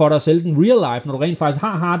endnu nemmere for dig at sælge den real life, når du rent faktisk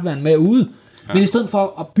har hardwaren med ude. Ja. Men i stedet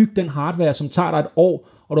for at bygge den hardware, som tager dig et år,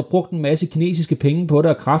 og du har brugt en masse kinesiske penge på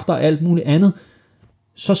det, og kræfter og alt muligt andet,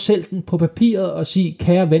 så sælg den på papiret og sig,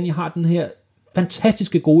 kære ven, jeg har den her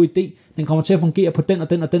fantastiske gode idé, den kommer til at fungere på den og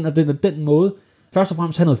den og den og den og den måde. Først og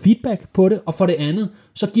fremmest have noget feedback på det, og for det andet,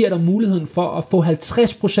 så giver dig muligheden for at få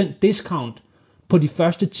 50% discount på de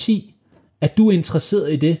første 10, at du er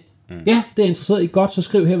interesseret i det. Ja, det er interesseret i godt, så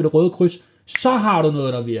skriv her ved det røde kryds, så har du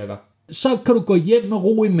noget, der virker. Så kan du gå hjem med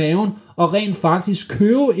ro i maven, og rent faktisk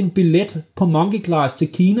købe en billet på Monkey Class til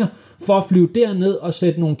Kina, for at flyve derned og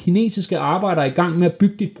sætte nogle kinesiske arbejdere i gang med at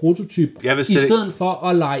bygge dit prototyp, i stedet for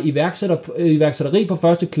at lege iværksætteri på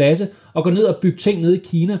første klasse, og gå ned og bygge ting ned i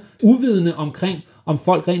Kina, uvidende omkring, om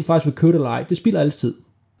folk rent faktisk vil købe det eller ej. Det spilder alles tid,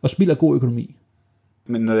 og spilder god økonomi.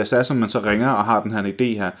 Men når jeg som man så ringer og har den her idé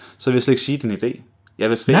her, så vil jeg slet ikke sige den idé. Jeg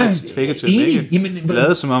vil fake til ikke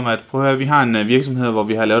lade som om, at prøv at høre, vi har en virksomhed, hvor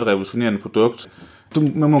vi har lavet et revolutionerende produkt.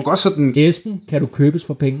 Man må godt sådan... Esben, kan du købes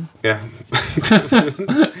for penge? Ja.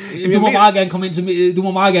 Du må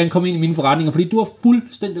meget gerne komme ind i mine forretninger, fordi du har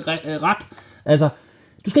fuldstændig ret. Altså,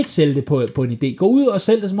 du skal ikke sælge det på en idé. Gå ud og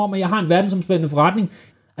sælg det som om, at jeg har en verdensomspændende forretning.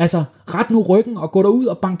 Altså, ret nu ryggen og gå derud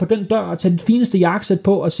og bank på den dør og tage det fineste jakkesæt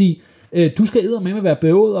på og sige, du skal eddermame være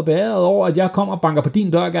bøvet og bæret over, at jeg kommer og banker på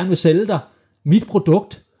din dør og gerne vil sælge dig. Mit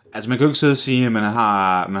produkt. Altså, man kan jo ikke sidde og sige, at man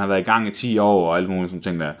har været i gang i 10 år og alt muligt sådan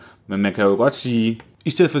ting der. Men man kan jo godt sige, i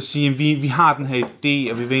stedet for at sige, at vi har den her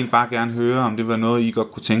idé, og vi vil egentlig bare gerne høre, om det var noget, I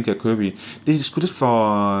godt kunne tænke at købe i. Det er sgu lidt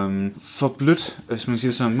for blødt, hvis man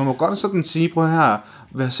siger sådan. Man må godt sådan sige, prøv her,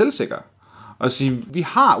 være selvsikker. Og sige, vi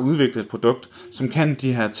har udviklet et produkt, som kan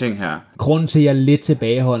de her ting her. Grunden til, at jeg er lidt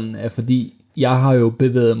tilbageholden, er fordi, jeg har jo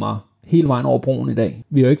bevæget mig hele vejen over broen i dag.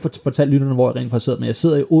 Vi har jo ikke fortalt lytterne, hvor jeg rent faktisk sidder, men jeg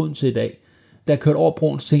sidder i Odense i dag. Da jeg kørte over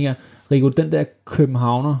broen, så tænker jeg, Rico, den der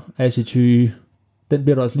københavner-attitude, den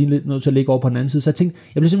bliver du også lige lidt nødt til at ligge over på den anden side. Så jeg tænkte,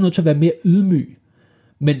 jeg bliver simpelthen nødt til at være mere ydmyg.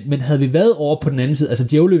 Men havde vi været over på den anden side, altså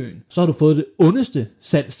Djævleøen, så har du fået det ondeste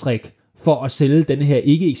salgstrik for at sælge denne her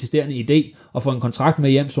ikke eksisterende idé, og få en kontrakt med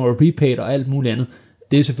hjem, som er prepaid og alt muligt andet.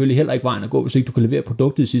 Det er selvfølgelig heller ikke vejen at gå, hvis ikke du kan levere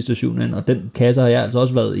produktet i sidste 7. ende, og den kasse har jeg altså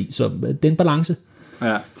også været i, så det er en balance.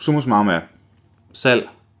 Ja, summa summarum er, salg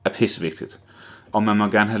er pissevigtigt, og man må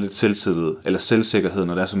gerne have lidt selvtillid, eller selvsikkerhed,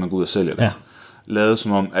 når det er, så man går ud og sælger det. Ja. Lavet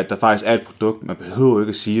som om, at der faktisk er et produkt, man behøver ikke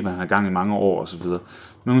at sige, at man har gang i mange år, og så videre.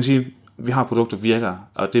 Man kan sige, at vi har et produkt, der virker,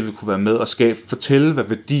 og det vil kunne være med at fortælle, hvad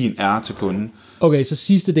værdien er til kunden. Okay, så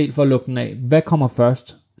sidste del for at lukke den af. Hvad kommer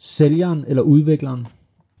først? Sælgeren eller udvikleren?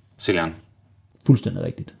 Sælgeren. Fuldstændig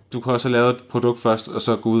rigtigt. Du kan også have lavet et produkt først, og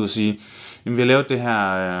så gå ud og sige, jamen vi har lavet det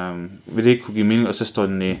her, vil det ikke kunne give mening, og så står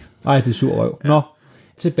den ned. Ej, det er sur røv. Ja. Nå,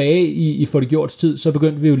 tilbage i For det gjorts tid, så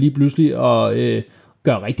begyndte vi jo lige pludselig at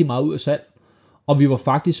gøre rigtig meget ud af salg. Og vi var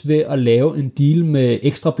faktisk ved at lave en deal med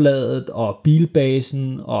Ekstrabladet og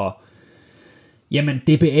Bilbasen og jamen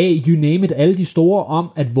DBA, you name it, alle de store om,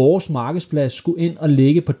 at vores markedsplads skulle ind og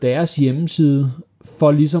ligge på deres hjemmeside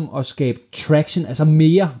for ligesom at skabe traction, altså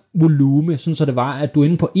mere volume, sådan så det var, at du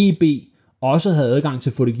inde på EB også havde adgang til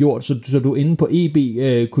at få det gjort, så du inde på EB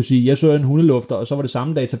kunne sige, jeg søger en hundelufter, og så var det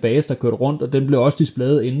samme database, der kørte rundt, og den blev også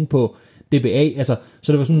displayet inde på DBA, altså,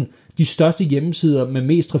 så det var sådan, de største hjemmesider med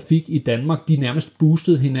mest trafik i Danmark, de nærmest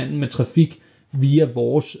boostede hinanden med trafik via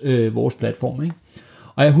vores platform, ikke?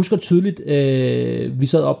 Og jeg husker tydeligt, vi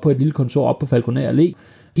sad op på et lille kontor op på Falconer Allé,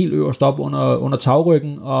 helt øverst op under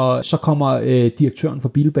tagryggen, og så kommer direktøren for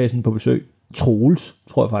Bilbasen på besøg. Troels,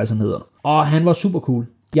 tror jeg faktisk han hedder. Og han var super cool.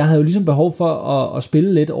 Jeg havde jo ligesom behov for at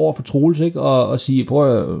spille lidt over for Troels, ikke? Og sige,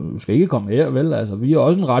 prøv, du skal ikke komme her, vel? Altså, vi er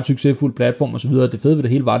også en ret succesfuld platform og så videre. Det fede ved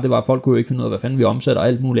det hele var, at folk kunne jo ikke finde ud af, hvad fanden vi omsætter og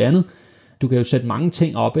alt muligt andet. Du kan jo sætte mange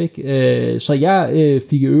ting op, ikke? Så jeg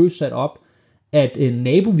fik øvet sat op, at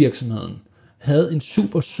nabovirksomheden havde en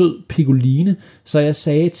super sød piccoline, så jeg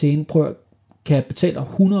sagde til hende, prøv, kan jeg betale dig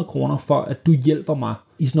 100 kroner for, at du hjælper mig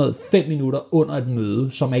i sådan noget 5 minutter under et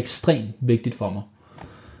møde, som er ekstremt vigtigt for mig.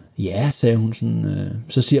 Ja, sagde hun sådan.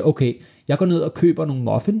 Så siger jeg, okay, jeg går ned og køber nogle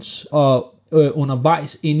muffins, og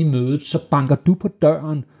undervejs ind i mødet, så banker du på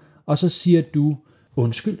døren, og så siger du,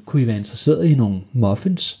 undskyld, kunne I være interesseret i nogle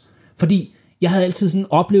muffins? Fordi jeg havde altid sådan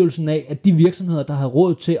oplevelsen af, at de virksomheder, der havde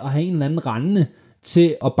råd til at have en eller anden rendende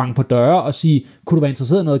til at banke på døre og sige, kunne du være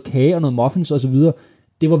interesseret i noget kage og noget muffins osv.,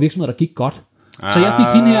 det var virksomheder, der gik godt. Så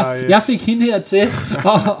jeg fik hende her til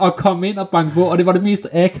at komme ind og banke på, og det var det mest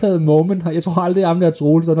akavede moment. Jeg tror aldrig, at jeg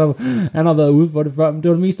Troels, han har været ude for det før, men det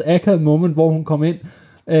var det mest akavede moment, hvor hun kom ind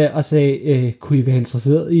og sagde, kunne I være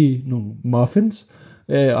interesseret i nogle muffins?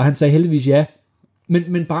 Og han sagde heldigvis ja.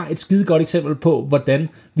 Men bare et skide godt eksempel på, hvordan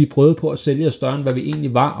vi prøvede på at sælge større, end hvad vi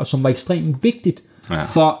egentlig var, og som var ekstremt vigtigt,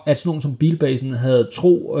 for at sådan nogen som Bilbasen havde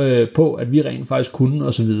tro på, at vi rent faktisk kunne,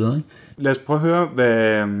 og så videre. Ikke? Lad os prøve at høre,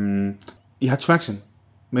 hvad I har traction,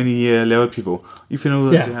 men I laver et pivot. I finder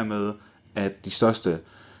ud af det her med, at de største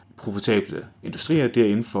profitable industrier, det er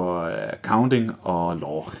inden for accounting og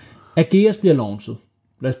law. Ageas bliver launchet.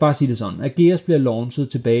 Lad os bare sige det sådan. Ageas bliver launchet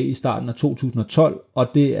tilbage i starten af 2012, og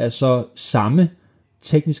det er så samme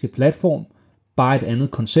tekniske platform, bare et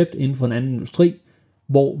andet koncept inden for en anden industri,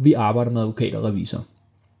 hvor vi arbejder med advokater og revisorer.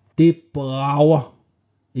 Det brager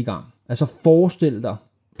i gang. Altså forestil dig,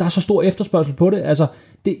 der er så stor efterspørgsel på det. Altså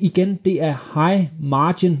det er high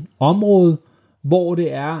margin område, hvor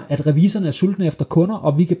det er, at revisorerne er sultne efter kunder,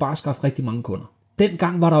 og vi kan bare skaffe rigtig mange kunder.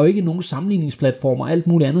 Dengang var der jo ikke nogen sammenligningsplatformer og alt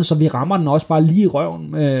muligt andet, så vi rammer den også bare lige i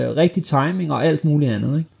røven med rigtig timing og alt muligt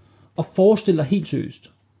andet. Ikke? Og forestil dig helt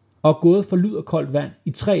seriøst, og gået for lyd og koldt vand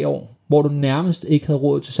i 3 år, hvor du nærmest ikke havde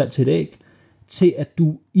råd til salg til et æg, til at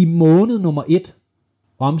du i måned nummer 1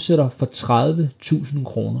 omsætter for 30.000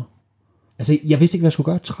 kroner. Altså, jeg vidste ikke, hvad jeg skulle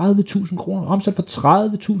gøre. 30.000 kroner. Omsæt for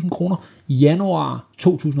 30.000 kroner januar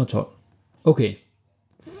 2012. Okay.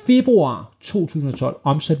 Februar 2012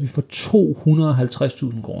 omsatte vi for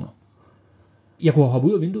 250.000 kroner. Jeg kunne have hoppet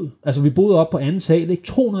ud af vinduet. Altså, vi boede op på anden sal.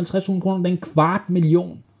 250.000 kroner, det er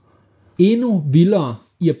 250.000. Endnu vildere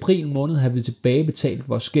i april måned havde vi tilbagebetalt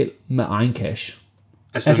vores gæld med egen cash.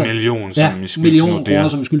 Altså en million, som I skyldte millioner Nordea. kroner,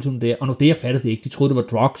 som vi skyldte til Nordea. Og Nordea fattede det ikke. De troede, det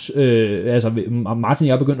var drugs. Martin og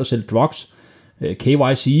jeg begyndte at sælge drugs.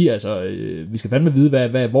 KYC, vi skal fandme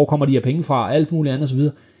vide, hvor kommer de her penge fra, alt muligt andet osv.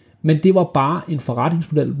 Men det var bare en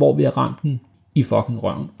forretningsmodel, hvor vi har ramt den i fucking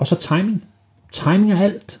røven. Og så timing. Timing er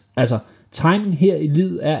alt. Altså, timing her i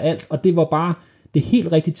livet er alt, og det var bare det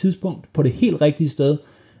helt rigtige tidspunkt, på det helt rigtige sted.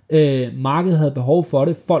 Markedet havde behov for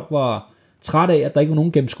det. Folk var trætte af, at der ikke var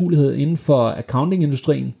nogen gennemskuelighed inden for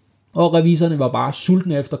accounting-industrien, og revisorerne var bare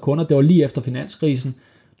sultne efter kunder. Det var lige efter finanskrisen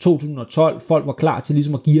 2012. Folk var klar til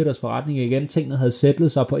ligesom at give deres forretning igen. Tingene havde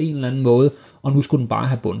sætlet sig på en eller anden måde, og nu skulle den bare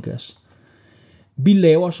have bundgas. Vi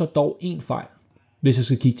laver så dog en fejl, hvis jeg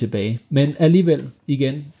skal kigge tilbage. Men alligevel,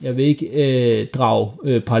 igen, jeg vil ikke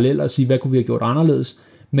drage paralleller og sige, hvad kunne vi have gjort anderledes.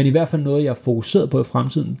 Men i hvert fald noget, jeg fokuserede på i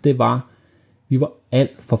fremtiden, det var, vi var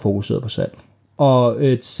alt for fokuseret på salg. Og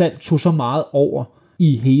salg tog så meget over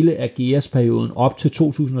i hele Ageas-perioden op til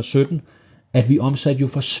 2017, at vi omsatte jo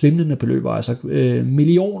for svimlende beløber, altså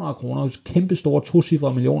millioner af kroner, kæmpe store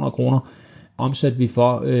tocifrede millioner af kroner, omsatte vi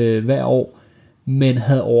for hver år, men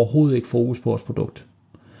havde overhovedet ikke fokus på vores produkt.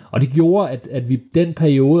 Og det gjorde, at vi den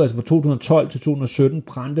periode, altså fra 2012 til 2017,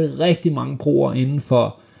 brændte rigtig mange broer inden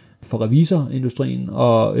for revisorindustrien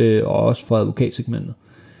og også for advokatsegmentet.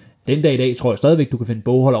 Den dag i dag tror jeg stadigvæk, du kan finde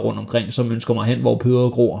bogholder rundt omkring, som ønsker mig hen, hvor pøder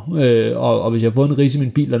gror. Og hvis jeg har fået en ris i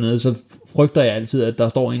min bil dernede, så frygter jeg altid, at der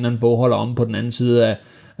står en eller anden bogholder om på den anden side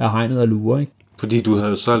af hegnet og lurer. Ikke? Fordi du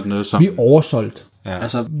havde solgt noget som... Vi oversolgt. Ja.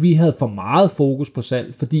 Altså, vi havde for meget fokus på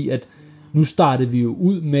salg, fordi at nu startede vi jo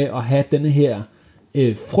ud med at have denne her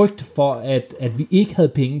frygt for, at vi ikke havde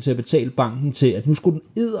penge til at betale banken til, at nu skulle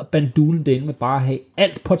den edderbandulen dele med bare have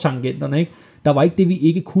alt på tangenterne. Ikke? Der var ikke det, vi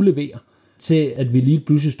ikke kunne levere, til at vi lige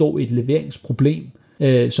pludselig stod i et leveringsproblem,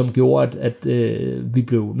 som gjorde, at vi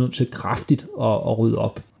blev nødt til kraftigt at rydde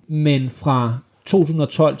op. Men fra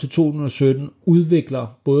 2012 til 2017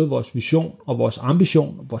 udvikler både vores vision og vores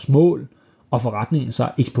ambition, vores mål og forretningen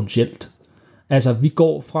sig eksponentielt. Altså, vi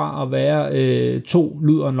går fra at være 2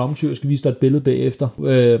 luder og en lommetyv, jeg skal vise dig et billede bagefter.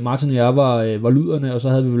 Martin og jeg var luderne, og så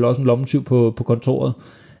havde vi vel også en lommetyv på kontoret,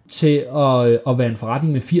 til at være en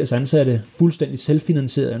forretning med 80 ansatte, fuldstændig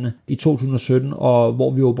selvfinansierende i 2017, og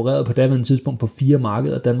hvor vi opererede på daværende tidspunkt på 4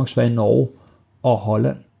 markeder, Danmark, Sverige, Norge og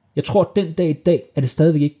Holland. Jeg tror, at den dag i dag er det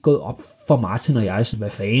stadigvæk ikke gået op for Martin og jeg, hvad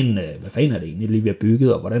fanden er det egentlig, lige vi har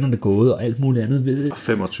bygget, og hvordan er det gået, og alt muligt andet. 4-25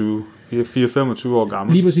 år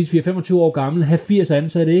gammel. Lige præcis 4-25 år gammel, have 80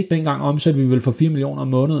 ansatte, ikke? Dengang omsatte vi vel for 4 millioner om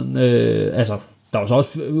måneden. Der var så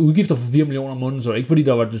også udgifter for 4 millioner om måneden, så ikke fordi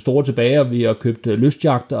der var det store tilbage, og vi har købt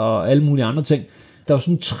lystjagt og alle mulige andre ting. Der var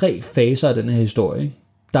sådan 3 faser af denne her historie. Ikke?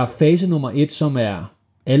 Der er fase nummer 1, som er,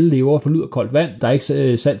 alle lever for lyd og koldt vand, der er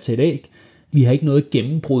ikke salt til et æg. Vi har ikke noget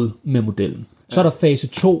gennembrud med modellen. Så er der fase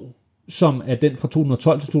 2, som er den fra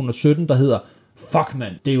 2012 til 2017, der hedder, fuck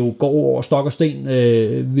mand, det er jo går over stok og sten.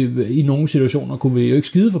 I nogle situationer kunne vi jo ikke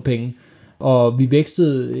skide for penge. Og vi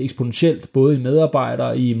vækstede eksponentielt, både i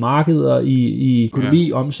medarbejdere, i markeder, i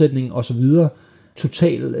økonomi, omsætning osv.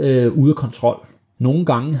 Totalt ude af kontrol. Nogle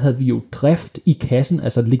gange havde vi jo drift i kassen,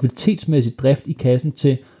 altså likviditetsmæssigt drift i kassen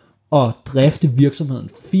til at drifte virksomheden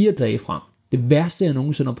 4 dage frem. Det værste, jeg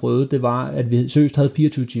nogensinde har prøvet, det var, at vi seriøst havde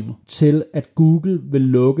 24 timer til, at Google vil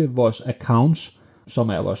lukke vores accounts, som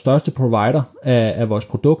er vores største provider af vores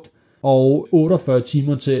produkt, og 48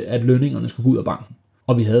 timer til, at lønningerne skulle gå ud af banken.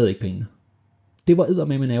 Og vi havde ikke pengene. Det var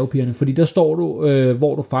eddermame nervepirrende, fordi der står du,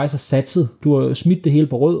 hvor du faktisk har satset. Du har smidt det hele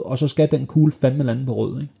på rød, og så skal den kugle fandme lande på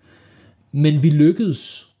rød. Ikke? Men vi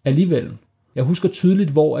lykkedes alligevel. Jeg husker tydeligt,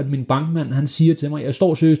 hvor at min bankmand, han siger til mig, jeg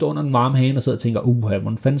står seriøst under den varme hane og sidder og tænker,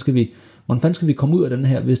 hvordan fanden skal vi komme ud af den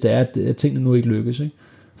her, hvis det er, at tingene nu ikke lykkes. Ikke?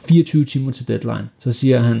 24 timer til deadline. Så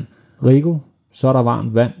siger han, Rico, så er der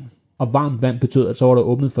varmt vand. Og varmt vand betød, at så var der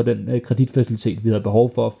åbnet for den kreditfacilitet, vi havde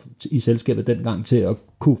behov for i selskabet dengang til at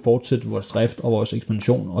kunne fortsætte vores drift og vores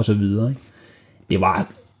ekspansion osv. Det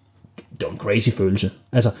var en crazy følelse.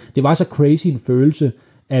 Altså, det var så crazy en følelse,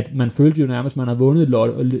 at man følte jo nærmest, at man havde vundet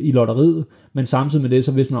i lotteriet, men samtidig med det,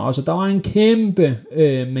 så vidste man også, at der var en kæmpe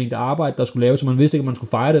mængde arbejde, der skulle laves, så man vidste ikke, at man skulle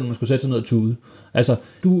fejre det, eller man skulle sætte sig ned og tude. Altså,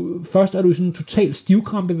 først er du i sådan en total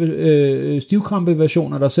stivkrampe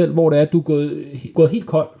version af dig selv, hvor det er, at du er gået helt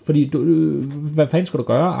kold, fordi hvad fanden skal du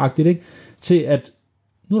gøre-agtigt, ikke? Til at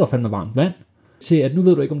nu er der fandme varmt vand, til at nu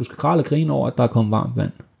ved du ikke, om du skal græde eller grine over, at der er kommet varmt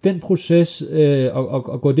vand. Den proces,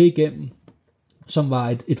 og gå det igennem, som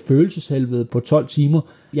var et følelseshelvede på 12 timer.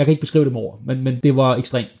 Jeg kan ikke beskrive det med ord, men det var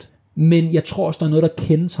ekstremt. Men jeg tror også, der er noget, der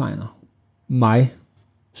kendetegner mig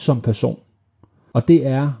som person. Og det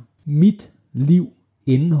er, mit liv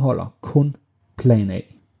indeholder kun plan A.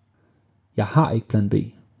 Jeg har ikke plan B,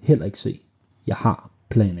 heller ikke C. Jeg har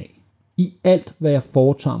plan A. I alt, hvad jeg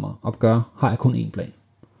foretager mig og gør, har jeg kun én plan.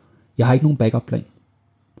 Jeg har ikke nogen backup plan.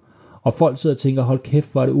 Og folk sidder og tænker, hold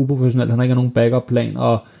kæft, hvor er det uprofessionelt, han har ikke nogen backup plan,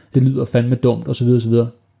 og det lyder fandme dumt, osv. osv.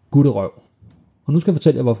 Gutterøv. Og nu skal jeg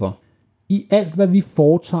fortælle jer, hvorfor. I alt, hvad vi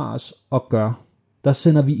foretager os og gør, der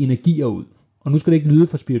sender vi energier ud. Og nu skal det ikke lyde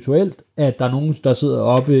for spirituelt, at der er nogen, der sidder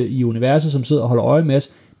oppe i universet, som sidder og holder øje med os.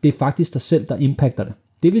 Det er faktisk dig selv, der impacter det.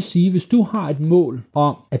 Det vil sige, hvis du har et mål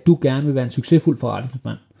om, at du gerne vil være en succesfuld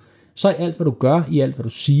forretningsmand, så i alt, hvad du gør, i alt, hvad du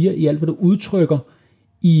siger, i alt, hvad du udtrykker,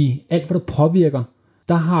 i alt, hvad du påvirker,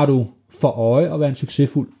 der har du for øje at være en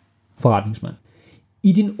succesfuld forretningsmand.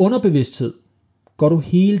 I din underbevidsthed går du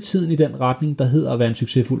hele tiden i den retning, der hedder at være en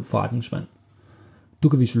succesfuld forretningsmand. Du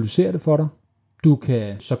kan visualisere det for dig. Du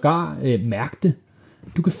kan sågar mærke det.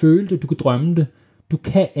 Du kan føle det. Du kan drømme det. Du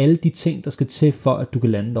kan alle de ting, der skal til for, at du kan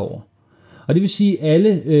lande derover. Og det vil sige, at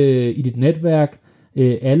alle i dit netværk,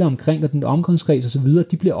 alle omkring dig, den omgangskreds osv.,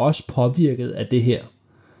 de bliver også påvirket af det her.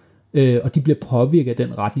 Og de bliver påvirket af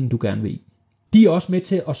den retning, du gerne vil i. De er også med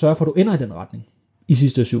til at sørge for, at du ender i den retning i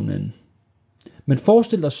sidste og syvende ende. Men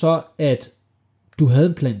forestil dig så, at du havde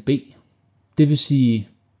en plan B. Det vil sige,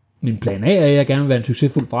 min plan A er, at jeg gerne vil være en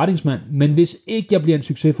succesfuld forretningsmand, men hvis ikke jeg bliver en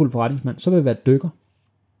succesfuld forretningsmand, så vil jeg være dykker.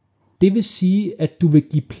 Det vil sige, at du vil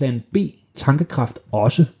give plan B tankekraft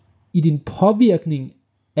også i din påvirkning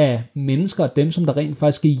af mennesker og dem, som der rent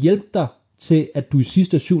faktisk skal hjælpe dig til, at du i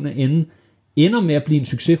sidste og syvende ende ender med at blive en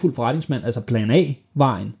succesfuld forretningsmand, altså plan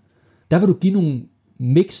A-vejen. Der vil du give nogle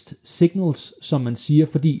mixed signals, som man siger,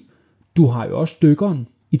 fordi du har jo også dykkeren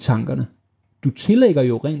i tankerne. Du tillægger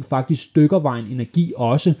jo rent faktisk dykkervejen energi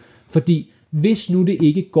også, fordi hvis nu det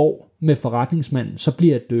ikke går med forretningsmanden, så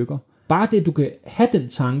bliver jeg dykker. Bare det, du kan have den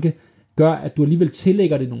tanke, gør, at du alligevel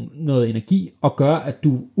tillægger det noget energi, og gør, at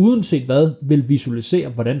du uanset hvad, vil visualisere,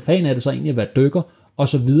 hvordan fanden er det så egentlig at være dykker, og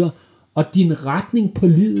så videre. Og din retning på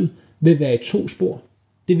livet vil være i 2 spor.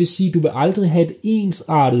 Det vil sige, at du vil aldrig have et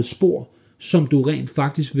ensartet spor, som du rent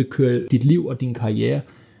faktisk vil køre dit liv og din karriere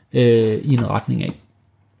i en retning af.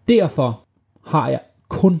 Derfor har jeg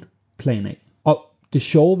kun plan A. Og det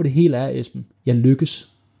sjove ved det hele er, Esben, jeg lykkes,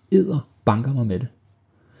 banker mig med det.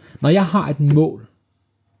 Når jeg har et mål,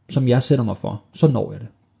 som jeg sætter mig for, så når jeg det.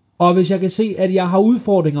 Og hvis jeg kan se, at jeg har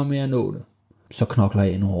udfordringer med at nå det, så knokler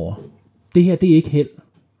jeg endnu hårdere. Det her, det er ikke held.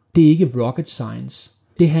 Det er ikke rocket science.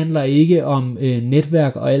 Det handler ikke om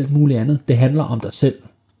netværk og alt muligt andet. Det handler om dig selv.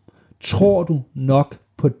 Tror du nok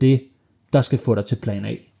på det, der skal få dig til plan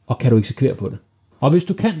A? Og kan du eksekvere på det? Og hvis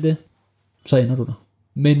du kan det, så ender du der.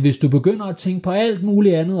 Men hvis du begynder at tænke på alt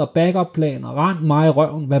muligt andet, og backup-planer, rend mig i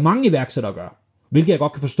røven, hvad mange iværksættere gør, hvilket jeg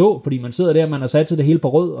godt kan forstå, fordi man sidder der, man har sat til det hele på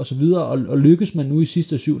rød og så videre, og lykkes man nu i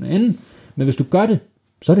sidste og syvende ende. Men hvis du gør det,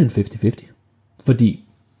 så er det en 50-50. Fordi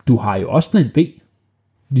du har jo også plan B,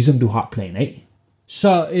 ligesom du har plan A.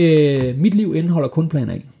 Så mit liv indeholder kun plan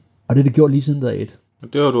A. Og det er det gjort lige siden dag 1.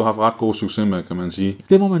 Det har du haft ret god succes med, kan man sige.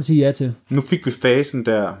 Det må man sige ja til. Nu fik vi fasen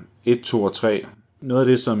der 1, 2 og 3. Noget af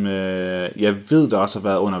det, som jeg ved, der også har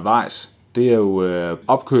været undervejs, det er jo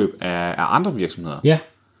opkøb af andre virksomheder. Ja.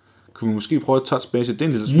 Kan vi måske prøve at touch base det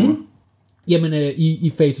en lille smule? Jamen,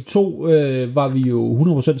 i fase 2 var vi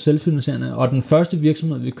jo 100% selvfinansierende, og den første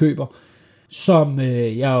virksomhed, vi køber, som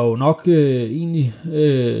jeg jo nok egentlig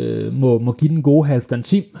må give den gode Halfdan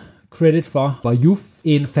Tim credit for, var Juf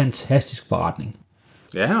en fantastisk forretning.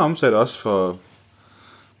 Ja, han er omsat også for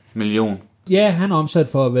million. Ja, han er omsat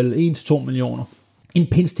for vel 1-2 millioner. En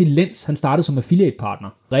pestilens, han startede som affiliate partner.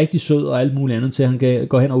 Rigtig sød og alt muligt andet til, at han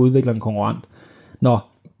går hen og udvikler en konkurrent. Nå,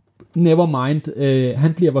 never mind.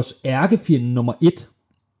 Han bliver vores ærkefjende nummer 1.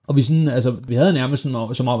 Og vi havde nærmest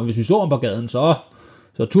som om, at hvis vi så ham på gaden, så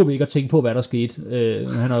turde vi ikke at tænke på, hvad der skete.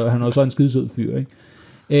 Han er jo så en skidesød fyr,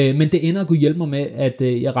 ikke? Men det ender at kunne hjælpe mig med, at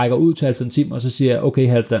jeg rækker ud til Halfdan Tim, og så siger jeg, okay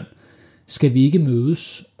Halfdan, skal vi ikke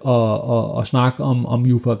mødes og snakke om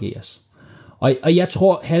Juf og Gears? Og jeg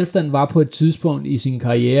tror, Halfdan var på et tidspunkt i sin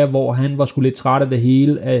karriere, hvor han var sgu lidt træt af det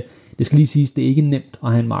hele. Det skal lige siges, det er ikke nemt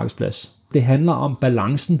at have en markedsplads. Det handler om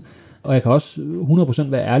balancen, og jeg kan også 100%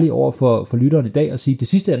 være ærlig over for lytteren i dag og sige, det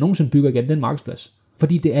sidste, jeg nogensinde bygger igen, det er en markedsplads.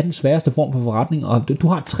 Fordi det er den sværeste form for forretning, og du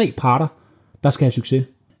har 3 parter, der skal have succes.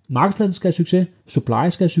 Markedspladsen skal have succes, supply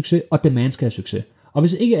skal have succes, og demand skal have succes. Og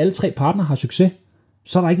hvis ikke alle 3 partnere har succes,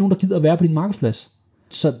 så er der ikke nogen, der gider at være på din markedsplads.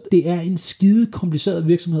 Så det er en skide kompliceret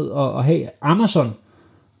virksomhed at have. Amazon,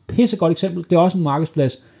 pissegodt eksempel, det er også en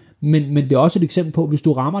markedsplads, men det er også et eksempel på, hvis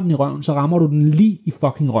du rammer den i røven, så rammer du den lige i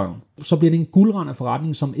fucking røven. Så bliver det en guldrand af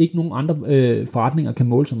forretning, som ikke nogen andre forretninger kan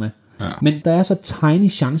måle sig med. Ja. Men der er så tiny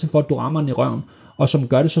chance for, at du rammer den i røven, og som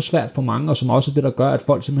gør det så svært for mange, og som også er det, der gør, at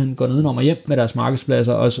folk simpelthen går nedenom og hjem med deres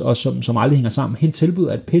markedspladser, og som aldrig hænger sammen. Hent tilbud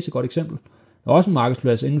er et pissegodt eksempel. Der er også en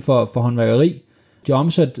markedsplads inden for håndværkeri. De har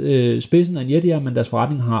omsat spidsen af en jetjern, men deres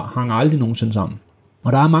forretning hang aldrig nogensinde sammen.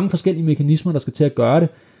 Og der er mange forskellige mekanismer, der skal til at gøre det.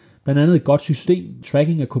 Blandt andet et godt system,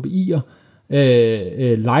 tracking af KPI'er,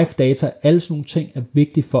 live data, alle sådan nogle ting er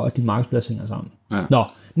vigtige for, at din markedsplads hænger sammen. Ja. Nå,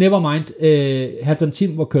 never mind. Halvdan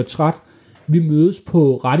Tim var kørt træt. Vi mødes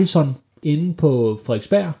på Radisson inde på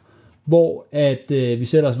Frederiksberg, hvor at vi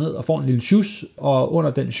sætter os ned og får en lille shoes, og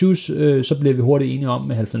under den shoes, så bliver vi hurtigt enige om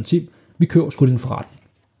med Halvdan Tim, vi køber sgu din forretning.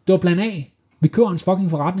 Det var plan A. Vi køber hans fucking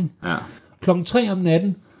forretning. Ja. 3:00 om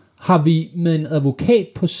natten har vi med en advokat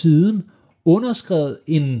på siden underskrevet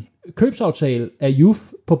en købsaftale af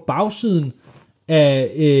Juf på bagsiden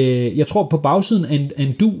af, jeg tror på bagsiden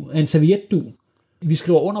af en servietdu. Vi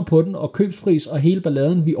skriver under på den, og købspris og hele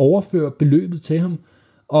balladen, vi overfører beløbet til ham,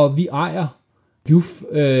 og vi ejer Juf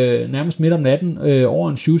nærmest midt om natten over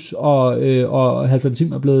en shoes, og Halvdan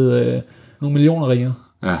Tim er blevet nogle millioner rigere.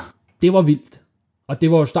 Ja. Det var vildt. Og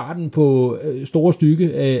det var jo starten på store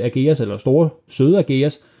stykke af Ageas, eller store søde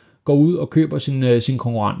Ageas, går ud og køber sine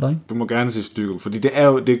konkurrenter. Ikke? Du må gerne sige stykke, fordi det er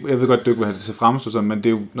jo, jeg ved godt, du ikke vil have det til fremstå sådan, men det er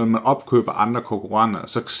jo, når man opkøber andre konkurrenter,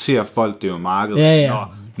 så ser folk det jo markedet,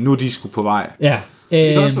 når nu er de sgu på vej. Ja.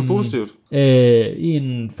 Det kan også være positivt.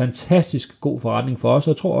 En fantastisk god forretning for os,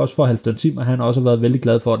 og jeg tror også for Halvdan Tim, at han også har været vældig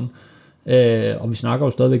glad for den. Og vi snakker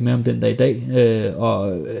jo stadigvæk med om den dag i dag,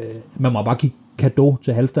 og man må bare give cadeau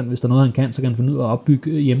til Halvdan, hvis der er noget, han kan, så kan han finde ud af at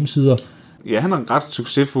opbygge hjemmesider. Ja, han er en ret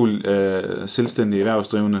succesfuld selvstændig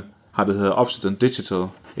erhvervsdrivende, har det hedder Obsidian Digital,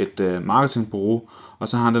 et marketingbureau, og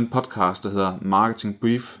så har han den podcast, der hedder Marketing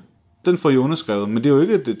Brief. Den får I underskrevet, men det er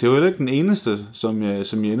jo ikke den eneste,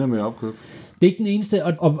 som I ender med at opkøbe. Det er ikke den eneste,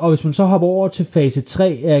 og hvis man så hopper over til fase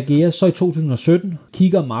 3 af Agea, så i 2017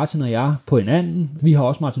 kigger Martin og jeg på hinanden. Vi har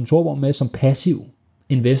også Martin Thorborg med som passiv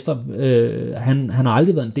investor. Han har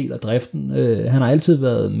aldrig været en del af driften. Han har altid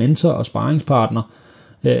været mentor og sparringspartner.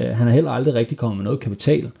 Han har heller aldrig rigtig kommet med noget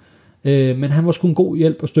kapital. Men han var sgu en god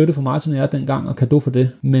hjælp og støtte for Martin og jeg dengang, og cadeau for det.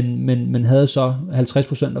 Men havde så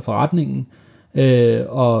 50% af forretningen,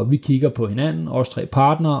 og vi kigger på hinanden, os 3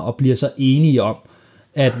 partnere, og bliver så enige om,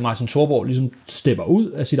 at Martin Thorborg ligesom stepper ud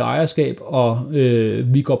af sit ejerskab, og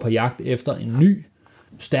vi går på jagt efter en ny,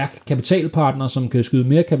 stærk kapitalpartner, som kan skyde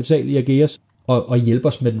mere kapital i Ageas, og hjælpe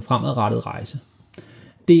os med den fremadrettede rejse.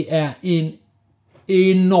 Det er en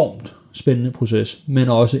enormt spændende proces, men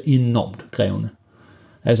også enormt krævende.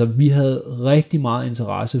 Altså, vi havde rigtig meget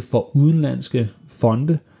interesse for udenlandske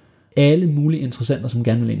fonde, alle mulige interessenter, som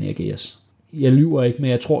gerne vil ind i Ageas. Jeg lyver ikke,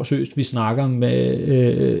 men jeg tror seriøst, vi snakker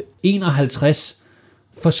med 51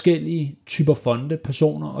 forskellige typer fonde,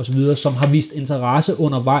 personer osv., som har vist interesse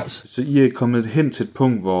undervejs. Så I er kommet hen til et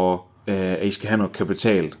punkt, hvor I skal have noget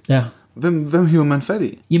kapital. Ja. Hvem hiver man fat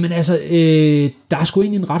i? Jamen altså, der er sgu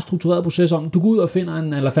egentlig en ret struktureret proces om. Du går ud og finder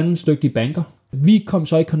en elefantens banker. Vi kom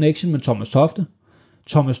så i connection med Thomas Tofte.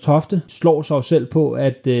 Thomas Tofte slår sig jo selv på,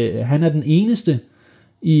 at han er den eneste,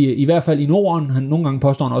 i hvert fald i Norden, han nogle gange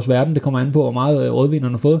påstår han også verden, det kommer an på, hvor meget rødvin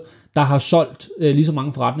han har fået, der har solgt lige så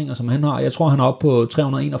mange forretninger, som han har. Jeg tror, han er oppe på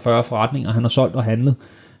 341 forretninger, han har solgt og handlet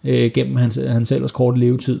gennem hans ellers korte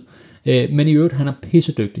levetid. Men i øvrigt, han er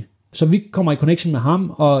pissedygtig. Så vi kommer i connection med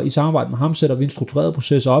ham, og i samarbejde med ham sætter vi en struktureret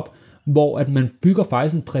proces op, hvor at man bygger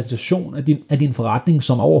faktisk en præsentation af din forretning,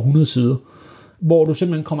 som er over 100 sider, hvor du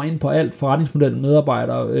simpelthen kommer ind på alt, forretningsmodel,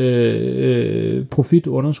 medarbejder, profit,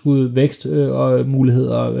 underskud, vækst og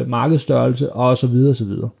muligheder, markedsstørrelse osv.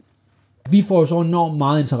 osv. Vi får så enormt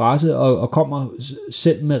meget interesse, og kommer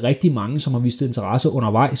selv med rigtig mange, som har vist interesse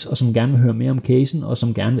undervejs, og som gerne vil høre mere om casen, og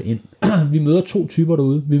som gerne vil ind. Vi møder 2 typer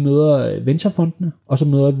derude. Vi møder venturefondene, og så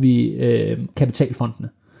møder vi kapitalfondene.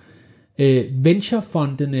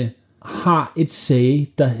 Venturefondene har et sag,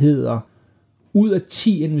 der hedder, ud af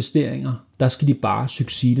 10 investeringer, der skal de bare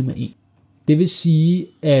succede med 1. Det vil sige,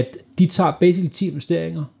 at de tager basically 10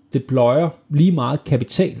 investeringer, deployer lige meget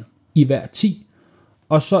kapital i hver 10,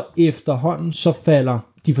 og så efterhånden så falder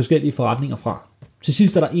de forskellige forretninger fra. Til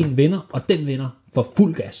sidst er der en vinder, og den vinder for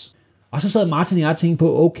fuld gas. Og så sad Martin og jeg og tænkte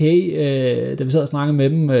på, okay, da vi sad og snakkede med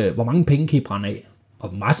dem, hvor mange penge kan I brænde af?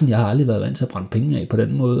 Og Martin, jeg har aldrig været vant til at brænde penge af på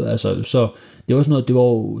den måde. Altså, så det var sådan noget, det var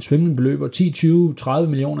jo svimlende beløber, 10, 20, 30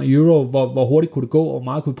 millioner euro, hvor hurtigt kunne det gå, og hvor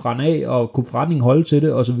meget kunne vi brænde af, og kunne forretningen holde til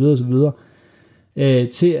det, osv. osv.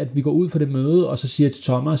 Til at vi går ud for det møde, og så siger jeg til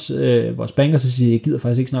Thomas, vores banker, så siger jeg gider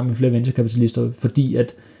faktisk ikke snakke med flere venturekapitalister, fordi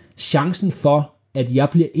at chancen for, at jeg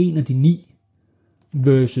bliver en af de 9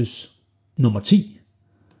 versus nummer 10,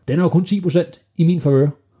 den er jo kun 10% i min favør.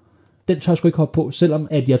 Den tør jeg sgu ikke hoppe på, selvom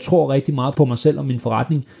at jeg tror rigtig meget på mig selv og min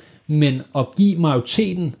forretning, men at give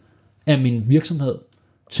majoriteten af min virksomhed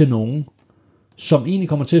til nogen, som egentlig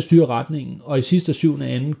kommer til at styre retningen, og i sidste syvende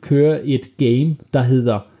ende kører et game, der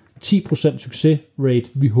hedder 10% succes rate.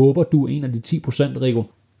 Vi håber, du er en af de 10%, Rico.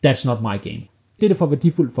 That's not my game. Det er det for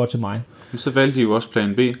værdifuldt for til mig. Men så valgte de jo også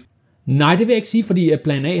plan B. Nej, det vil jeg ikke sige, fordi at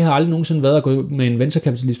plan A har aldrig nogensinde været at gå med en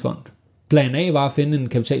venturekapitalistfond. Plan A var at finde en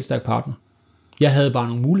kapitalstærk partner. Jeg havde bare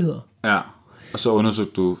nogle muligheder. Ja, og så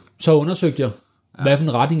undersøgte du... Så undersøgte jeg, hvad for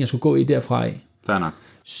en retning jeg skulle gå i derfra af. Fair nok.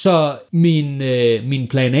 Så min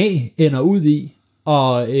plan A ender ud i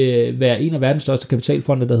at være en af verdens største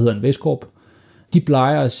kapitalfonde, der hedder Investcorp. De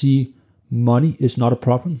plejer at sige, money is not a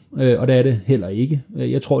problem, og det er det heller ikke.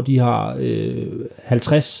 Jeg tror, de har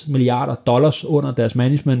 $50 milliarder under deres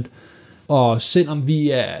management, og selvom vi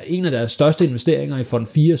er en af deres største investeringer i fond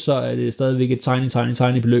 4, så er det stadigvæk et tiny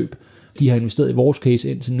beløb, de har investeret i vores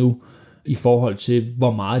case indtil nu, i forhold til,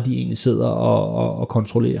 hvor meget de egentlig sidder og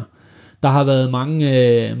kontrollerer. Der har været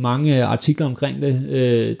mange artikler omkring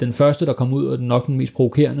det. Den første, der kom ud, og den nok den mest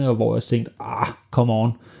provokerende, og hvor jeg tænkte, come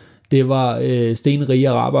on. Det var stenrige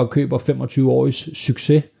araber køber 25-års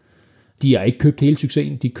succes. De har ikke købt hele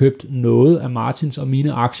succesen, de købte noget af Martins og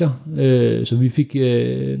mine aktier, så vi fik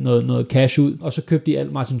noget cash ud, og så købte de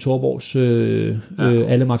alle Martin Thorborgs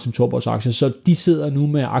aktier. Så de sidder nu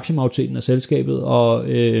med aktiemajoriteten af selskabet, og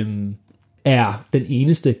er den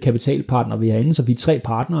eneste kapitalpartner, vi har inde. Så vi er 3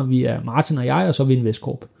 partnere, vi er Martin og jeg, og så er vi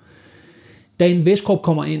Investcorp. Da Investcorp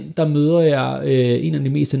kommer ind, der møder jeg en af de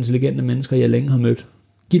mest intelligente mennesker, jeg længe har mødt.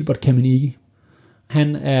 Gilbert Kamenigi.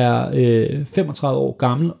 Han er 35 år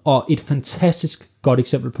gammel, og et fantastisk godt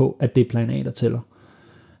eksempel på, at det er plan A, der tæller.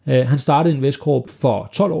 Han startede Investcorp for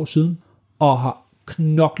 12 år siden, og har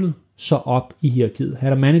knoklet sig op i hierarkiet.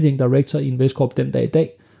 Han er managing director i Investcorp den dag i dag,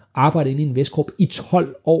 arbejder inde i Investcorp i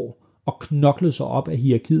 12 år, og knoklet sig op af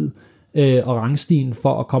hierarkiet og rangstigen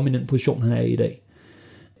for at komme i den position, han er i dag.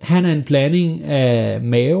 Han er en blanding af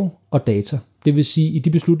mave og data. Det vil sige, at i de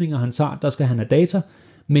beslutninger, han tager, der skal han have data,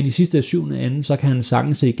 men i sidste syvende ende, så kan han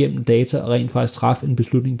sagtens se igennem data og rent faktisk træffe en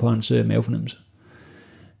beslutning på hans mavefornemmelse.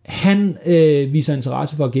 Han viser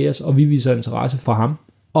interesse for Ageas, og vi viser interesse for ham.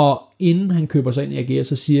 Og inden han køber sig ind i Ageas,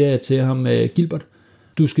 så siger jeg til ham, Gilbert,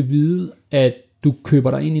 du skal vide, at du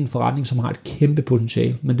køber dig ind i en forretning, som har et kæmpe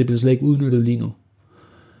potentiale, men det bliver slet ikke udnyttet lige nu.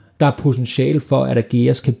 Der er potentiale for, at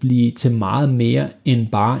Ageas kan blive til meget mere end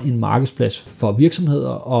bare en markedsplads for virksomheder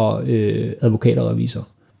og advokater og revisorer.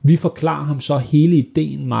 Vi forklarer ham så hele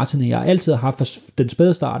ideen, Martin og jeg altid har haft den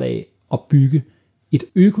spæde start af at bygge et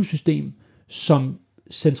økosystem, som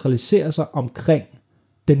centraliserer sig omkring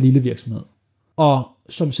den lille virksomhed. Og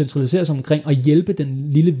som centraliserer sig omkring at hjælpe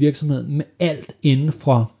den lille virksomhed med alt inden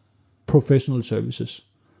for professional services.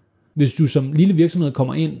 Hvis du som lille virksomhed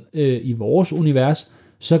kommer ind i vores univers,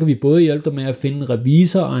 så kan vi både hjælpe dig med at finde en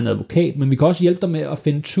revisor og en advokat, men vi kan også hjælpe dig med at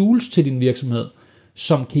finde tools til din virksomhed,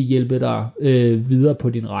 som kan hjælpe dig videre på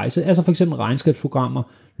din rejse. Altså for eksempel regnskabsprogrammer,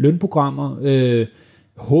 lønprogrammer,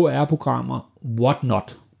 HR-programmer, what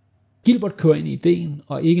not. Gilbert kører ind i ideen,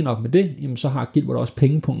 og ikke nok med det, jamen så har Gilbert også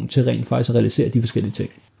pengepunkten til rent faktisk at realisere de forskellige ting.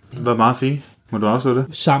 Hvor meget fik? Må du også det?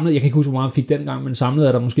 Samlet, jeg kan ikke huske, hvor meget han fik dengang, men samlet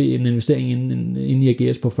er der måske en investering inde i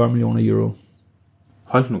Ageas på 40 millioner euro.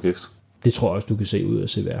 Hold nu kæft. Det tror jeg også, du kan se ud af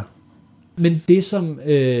CVR. Men det,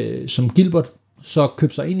 som Gilbert så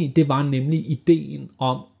købte sig ind i, det var nemlig ideen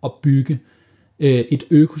om at bygge et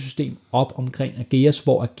økosystem op omkring Ageas,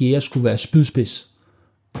 hvor Ageas skulle være spydspids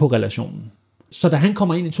på relationen. Så da han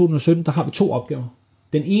kommer ind i 2017, der har vi 2 opgaver.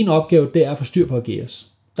 Den ene opgave, det er at få styr på Ageas.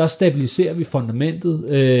 Der stabiliserer vi fundamentet.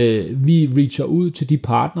 Vi reacher ud til de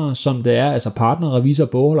partnere, som det er, altså partnere, revisorer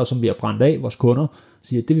og bogholdere, som vi har brændt af, vores kunder.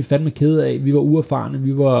 Siger, det er vi fandme kede af. Vi var uerfarne,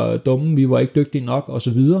 vi var dumme, vi var ikke dygtige nok,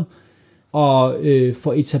 osv. Og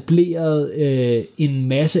få etableret en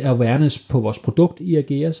masse awareness på vores produkt i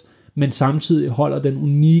Ageas, men samtidig holder den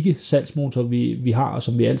unikke salgsmotor, vi har, og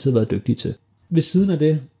som vi altid har været dygtige til. Ved siden af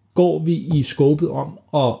det går vi i skåbet om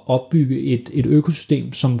at opbygge et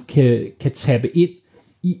økosystem, som kan tappe ind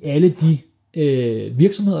i alle de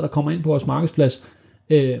virksomheder, der kommer ind på vores markedsplads,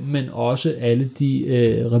 men også alle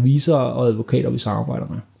de revisorer og advokater, vi samarbejder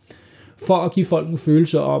med. For at give folk en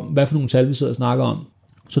følelse om, hvad for nogle tal vi sidder og snakker om,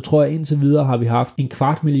 så tror jeg indtil videre har vi haft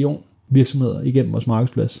 250.000 virksomheder igennem vores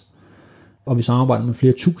markedsplads, og vi samarbejder med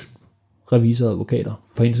flere tusind revisorer og advokater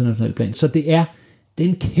på international plan. Så det er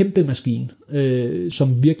en kæmpe maskine,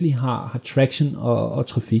 som virkelig har traction og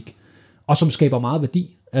trafik, og som skaber meget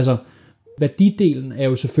værdi. Altså, værdidelen er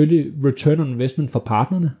jo selvfølgelig return on investment for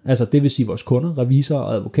partnerne, altså det vil sige vores kunder, revisorer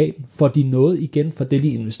og advokaten, for de noget igen for det, de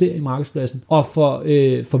investerer i markedspladsen. Og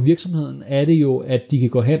for virksomheden er det jo, at de kan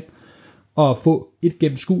gå hen og få et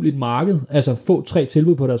gennemskueligt marked, altså få 3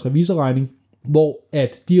 tilbud på deres revisorregning, hvor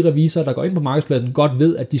at de revisorer, der går ind på markedspladsen, godt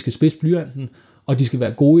ved, at de skal spidse blyanten og de skal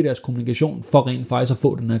være gode i deres kommunikation for rent faktisk at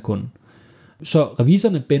få den her kunde. Så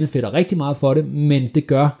revisorerne benefitter rigtig meget for det, men det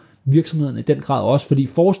gør virksomhederne i den grad også, fordi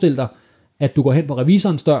forestil dig, at du går hen på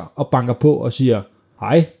revisorens dør og banker på og siger,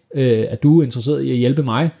 hej, er du interesseret i at hjælpe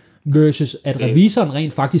mig, versus at revisoren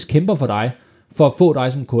rent faktisk kæmper for dig, for at få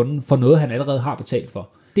dig som kunde, for noget han allerede har betalt for.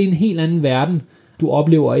 Det er en helt anden verden. Du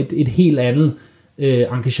oplever et helt andet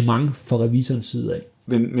engagement fra revisorens side af.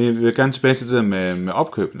 Men jeg vil gerne tilbage til det der med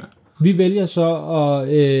opkøbene. Vi vælger så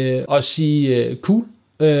at sige, cool,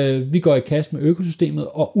 vi går i kast med økosystemet,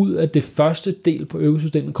 og ud af det første del på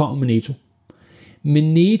økosystemet kommer Meneto.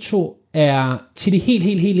 Meneto er til de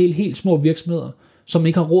helt små virksomheder, som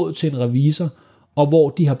ikke har råd til en revisor, og hvor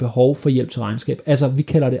de har behov for hjælp til regnskab. Altså, vi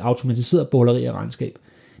kalder det automatiseret bogholderi af regnskab.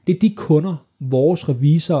 Det er de kunder, vores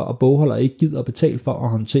revisorer og bogholdere ikke gider at betale for at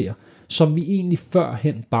håndtere, som vi egentlig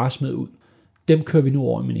førhen bare smed ud. Dem kører vi nu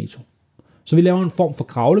over i Meneto. Så vi laver en form for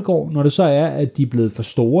kravlegård. Når det så er, at de er blevet for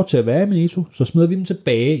store til at være i Meneto, så smider vi dem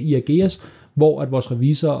tilbage i Ageas, hvor at vores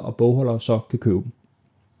revisorer og bogholdere så kan købe dem.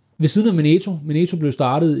 Ved siden af Meneto blev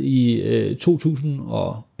startet i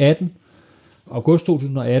 2018, august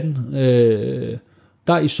 2018,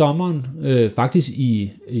 der i sommeren, faktisk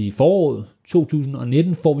i foråret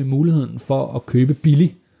 2019, får vi muligheden for at købe Billy,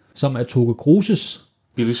 som er Toke Kruses.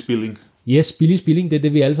 Billy Spilling. Yes, Billy Spilling, det er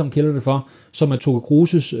det, vi alle sammen kender det for, som er Toke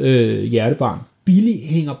Kruses hjertebarn. Billy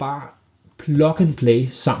hænger bare plug and play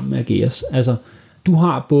sammen med Ageas. Altså, du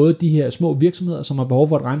har både de her små virksomheder, som har behov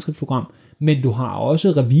for et regnskabsprogram, men du har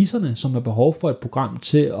også revisorerne, som har behov for et program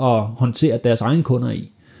til at håndtere deres egne kunder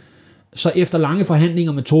i. Så efter lange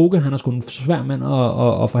forhandlinger med Toke, han er sgu en svær mand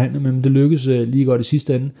at forhandle med, men det lykkes lige godt i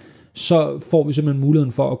sidste ende, så får vi simpelthen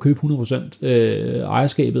muligheden for at købe 100%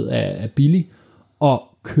 ejerskabet af Billy, og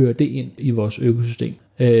køre det ind i vores økosystem,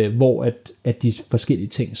 hvor at de forskellige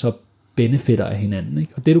ting så benefitter af hinanden.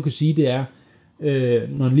 Ikke? Og det du kan sige, det er,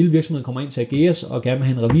 når en lille virksomhed kommer ind til Ageas og gerne vil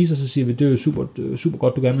have en revisor, så siger vi, det er jo super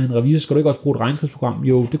godt, du gerne vil have en revisor. Skal du ikke også bruge et regnskabsprogram?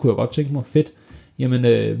 Jo, det kunne jeg godt tænke mig. Fedt. Jamen,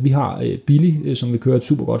 vi har Billy, som vi kører et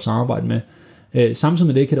super godt samarbejde med. Samtidig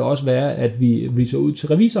med det kan det også være, at vi viser ud til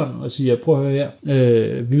revisoren og siger, prøv at høre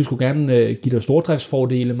her, vi vil sgu gerne give dig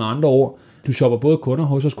stordriftsfordele, med andre ord. Du shopper både kunder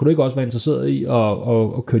hos os, kunne du ikke også være interesseret i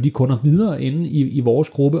at køre de kunder videre inde i vores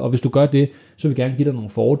gruppe, og hvis du gør det, så vil vi gerne give dig nogle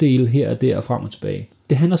fordele her og der frem og tilbage.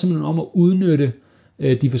 Det handler simpelthen om at udnytte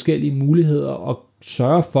de forskellige muligheder og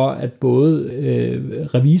sørge for, at både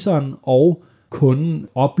revisoren og kunden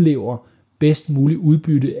oplever bedst muligt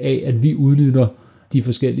udbytte af, at vi udnytter de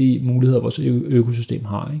forskellige muligheder, vores økosystem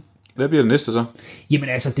har. Ikke? Hvad bliver det næste så? Jamen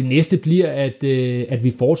altså, det næste bliver, at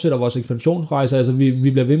vi fortsætter vores ekspansionsrejse. Altså,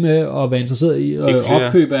 vi bliver ved med at være interesseret i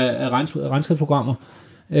opkøb af regnskabsprogrammer,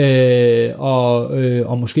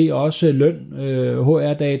 og måske også løn,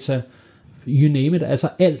 HR-data, you name it. Altså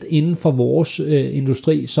alt inden for vores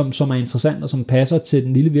industri, som er interessant, og som passer til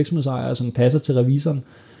den lille virksomhedsejer, og som passer til revisoren.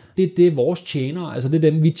 Det er vores tjenere, altså det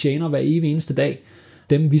er dem, vi tjener hver evig eneste dag.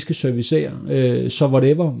 Dem, vi skal servicere. Så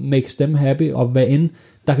whatever makes them happy, og hvad end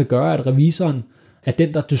der kan gøre, at revisoren er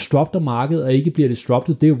den, der disrupter markedet, og ikke bliver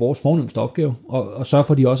disrupted, det er jo vores fornemmeste opgave. Og sørge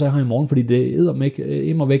for, at de også er her i morgen, fordi det er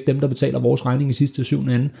immer væk dem, der betaler vores regning i sidste 7.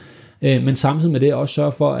 ende. Men samtidig med det også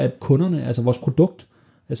sørge for, at kunderne, altså vores produkt,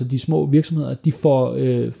 altså de små virksomheder, de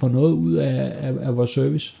får noget ud af vores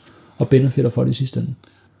service, og benefitter for det i sidste ende.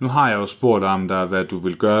 Nu har jeg jo spurgt om dig, hvad du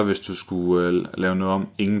vil gøre, hvis du skulle lave noget om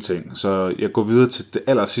ingenting. Så jeg går videre til det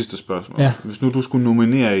aller sidste spørgsmål. Ja. Hvis nu du skulle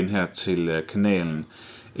nominere en her til kanalen,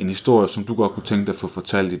 en historie, som du godt kunne tænke dig at få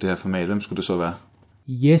fortalt i det her format, hvem skulle det så være?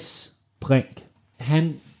 Jes Brink.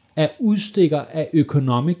 Han er udstikker af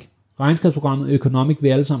Økonomic. Regnskabsprogrammet Økonomic, vi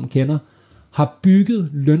alle sammen kender, har bygget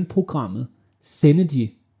lønprogrammet Synergy.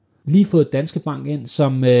 Lige fået Danske Bank ind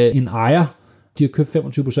som en ejer. De har købt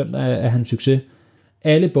 25% af hans succes.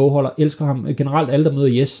 Alle bogholdere elsker ham. Generelt alle, der møder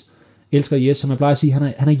Jes, elsker Jes, som jeg plejer at sige,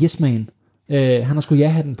 han er Yes-man. Han har sgu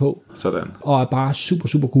ja-hatten på. Sådan. Og er bare super,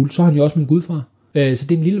 super cool. Så er han jo også min gudfar. Så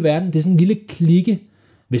det er en lille verden. Det er sådan en lille klikke.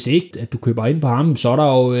 Hvis ikke, at du køber ind på ham, så er der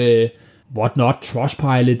jo Whatnot,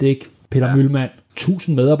 Trustpilot, ikke? Peter Mølmann.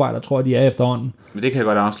 1000 medarbejdere, tror jeg, de er efterhånden. Men det kan jeg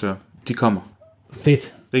godt afsløre. De kommer.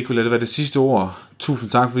 Fedt. Rico, lad det være det sidste ord. Tusind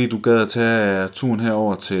tak, fordi du gad at tage turen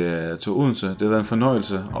herover til Odense. Det har været en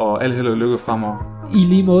fornøjelse, og alle held og lykke fremover. I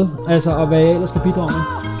lige måde, altså, og hvad jeg ellers skal bidrage med.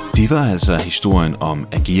 Det var altså historien om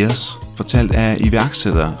Ageas, fortalt af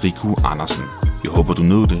iværksætter Rico Andersen. Jeg håber, du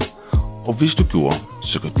nød det. Og hvis du gjorde,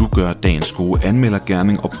 så kan du gøre dagens gode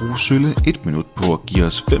anmeldergerning og bruge sølle 1 minut på at give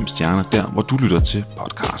os 5 stjerner der, hvor du lytter til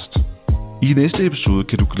podcast. I næste episode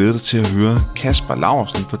kan du glæde dig til at høre Kasper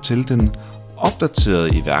Laursen fortælle den opdaterede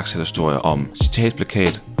iværksætterhistorie om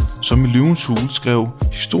citatplakat, som i Løvens Hule skrev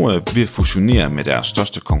historie ved at fusionere med deres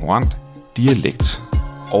største konkurrent, Dialekt.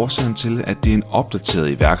 Årsagen til, at det er en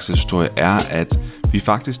opdateret iværksætterhistorie, er, at vi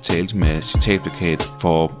faktisk talte med Citatplakat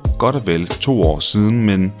for godt og vel 2 år siden,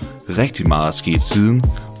 men rigtig meget er sket siden,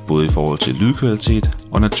 både i forhold til lydkvalitet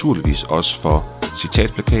og naturligvis også for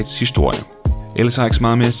Citatplakats historie. Ellers har jeg ikke så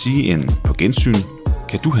meget mere at sige end på gensyn.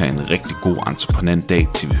 Kan du have en rigtig god entreprenant dag,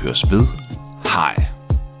 til vi høres ved. Hej!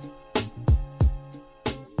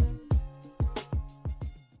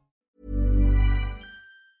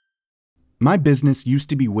 My business used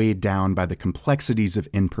to be weighed down by the complexities of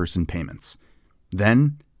in-person payments.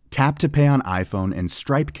 Then, Tap to Pay on iPhone and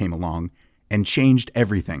Stripe came along and changed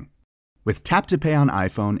everything. With Tap to Pay on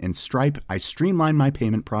iPhone and Stripe, I streamlined my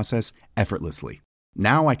payment process effortlessly.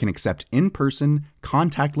 Now I can accept in-person,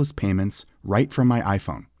 contactless payments right from my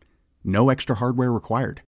iPhone. No extra hardware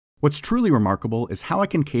required. What's truly remarkable is how I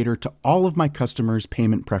can cater to all of my customers'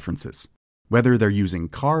 payment preferences. Whether they're using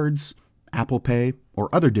cards, Apple Pay, or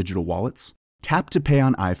other digital wallets, Tap to Pay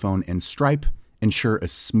on iPhone and Stripe ensure a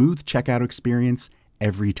smooth checkout experience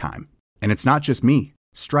every time. And it's not just me.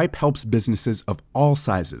 Stripe helps businesses of all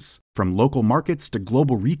sizes, from local markets to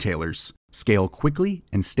global retailers, scale quickly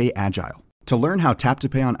and stay agile. To learn how Tap to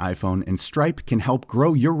Pay on iPhone and Stripe can help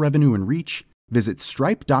grow your revenue and reach, visit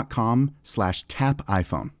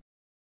stripe.com/tapiphone.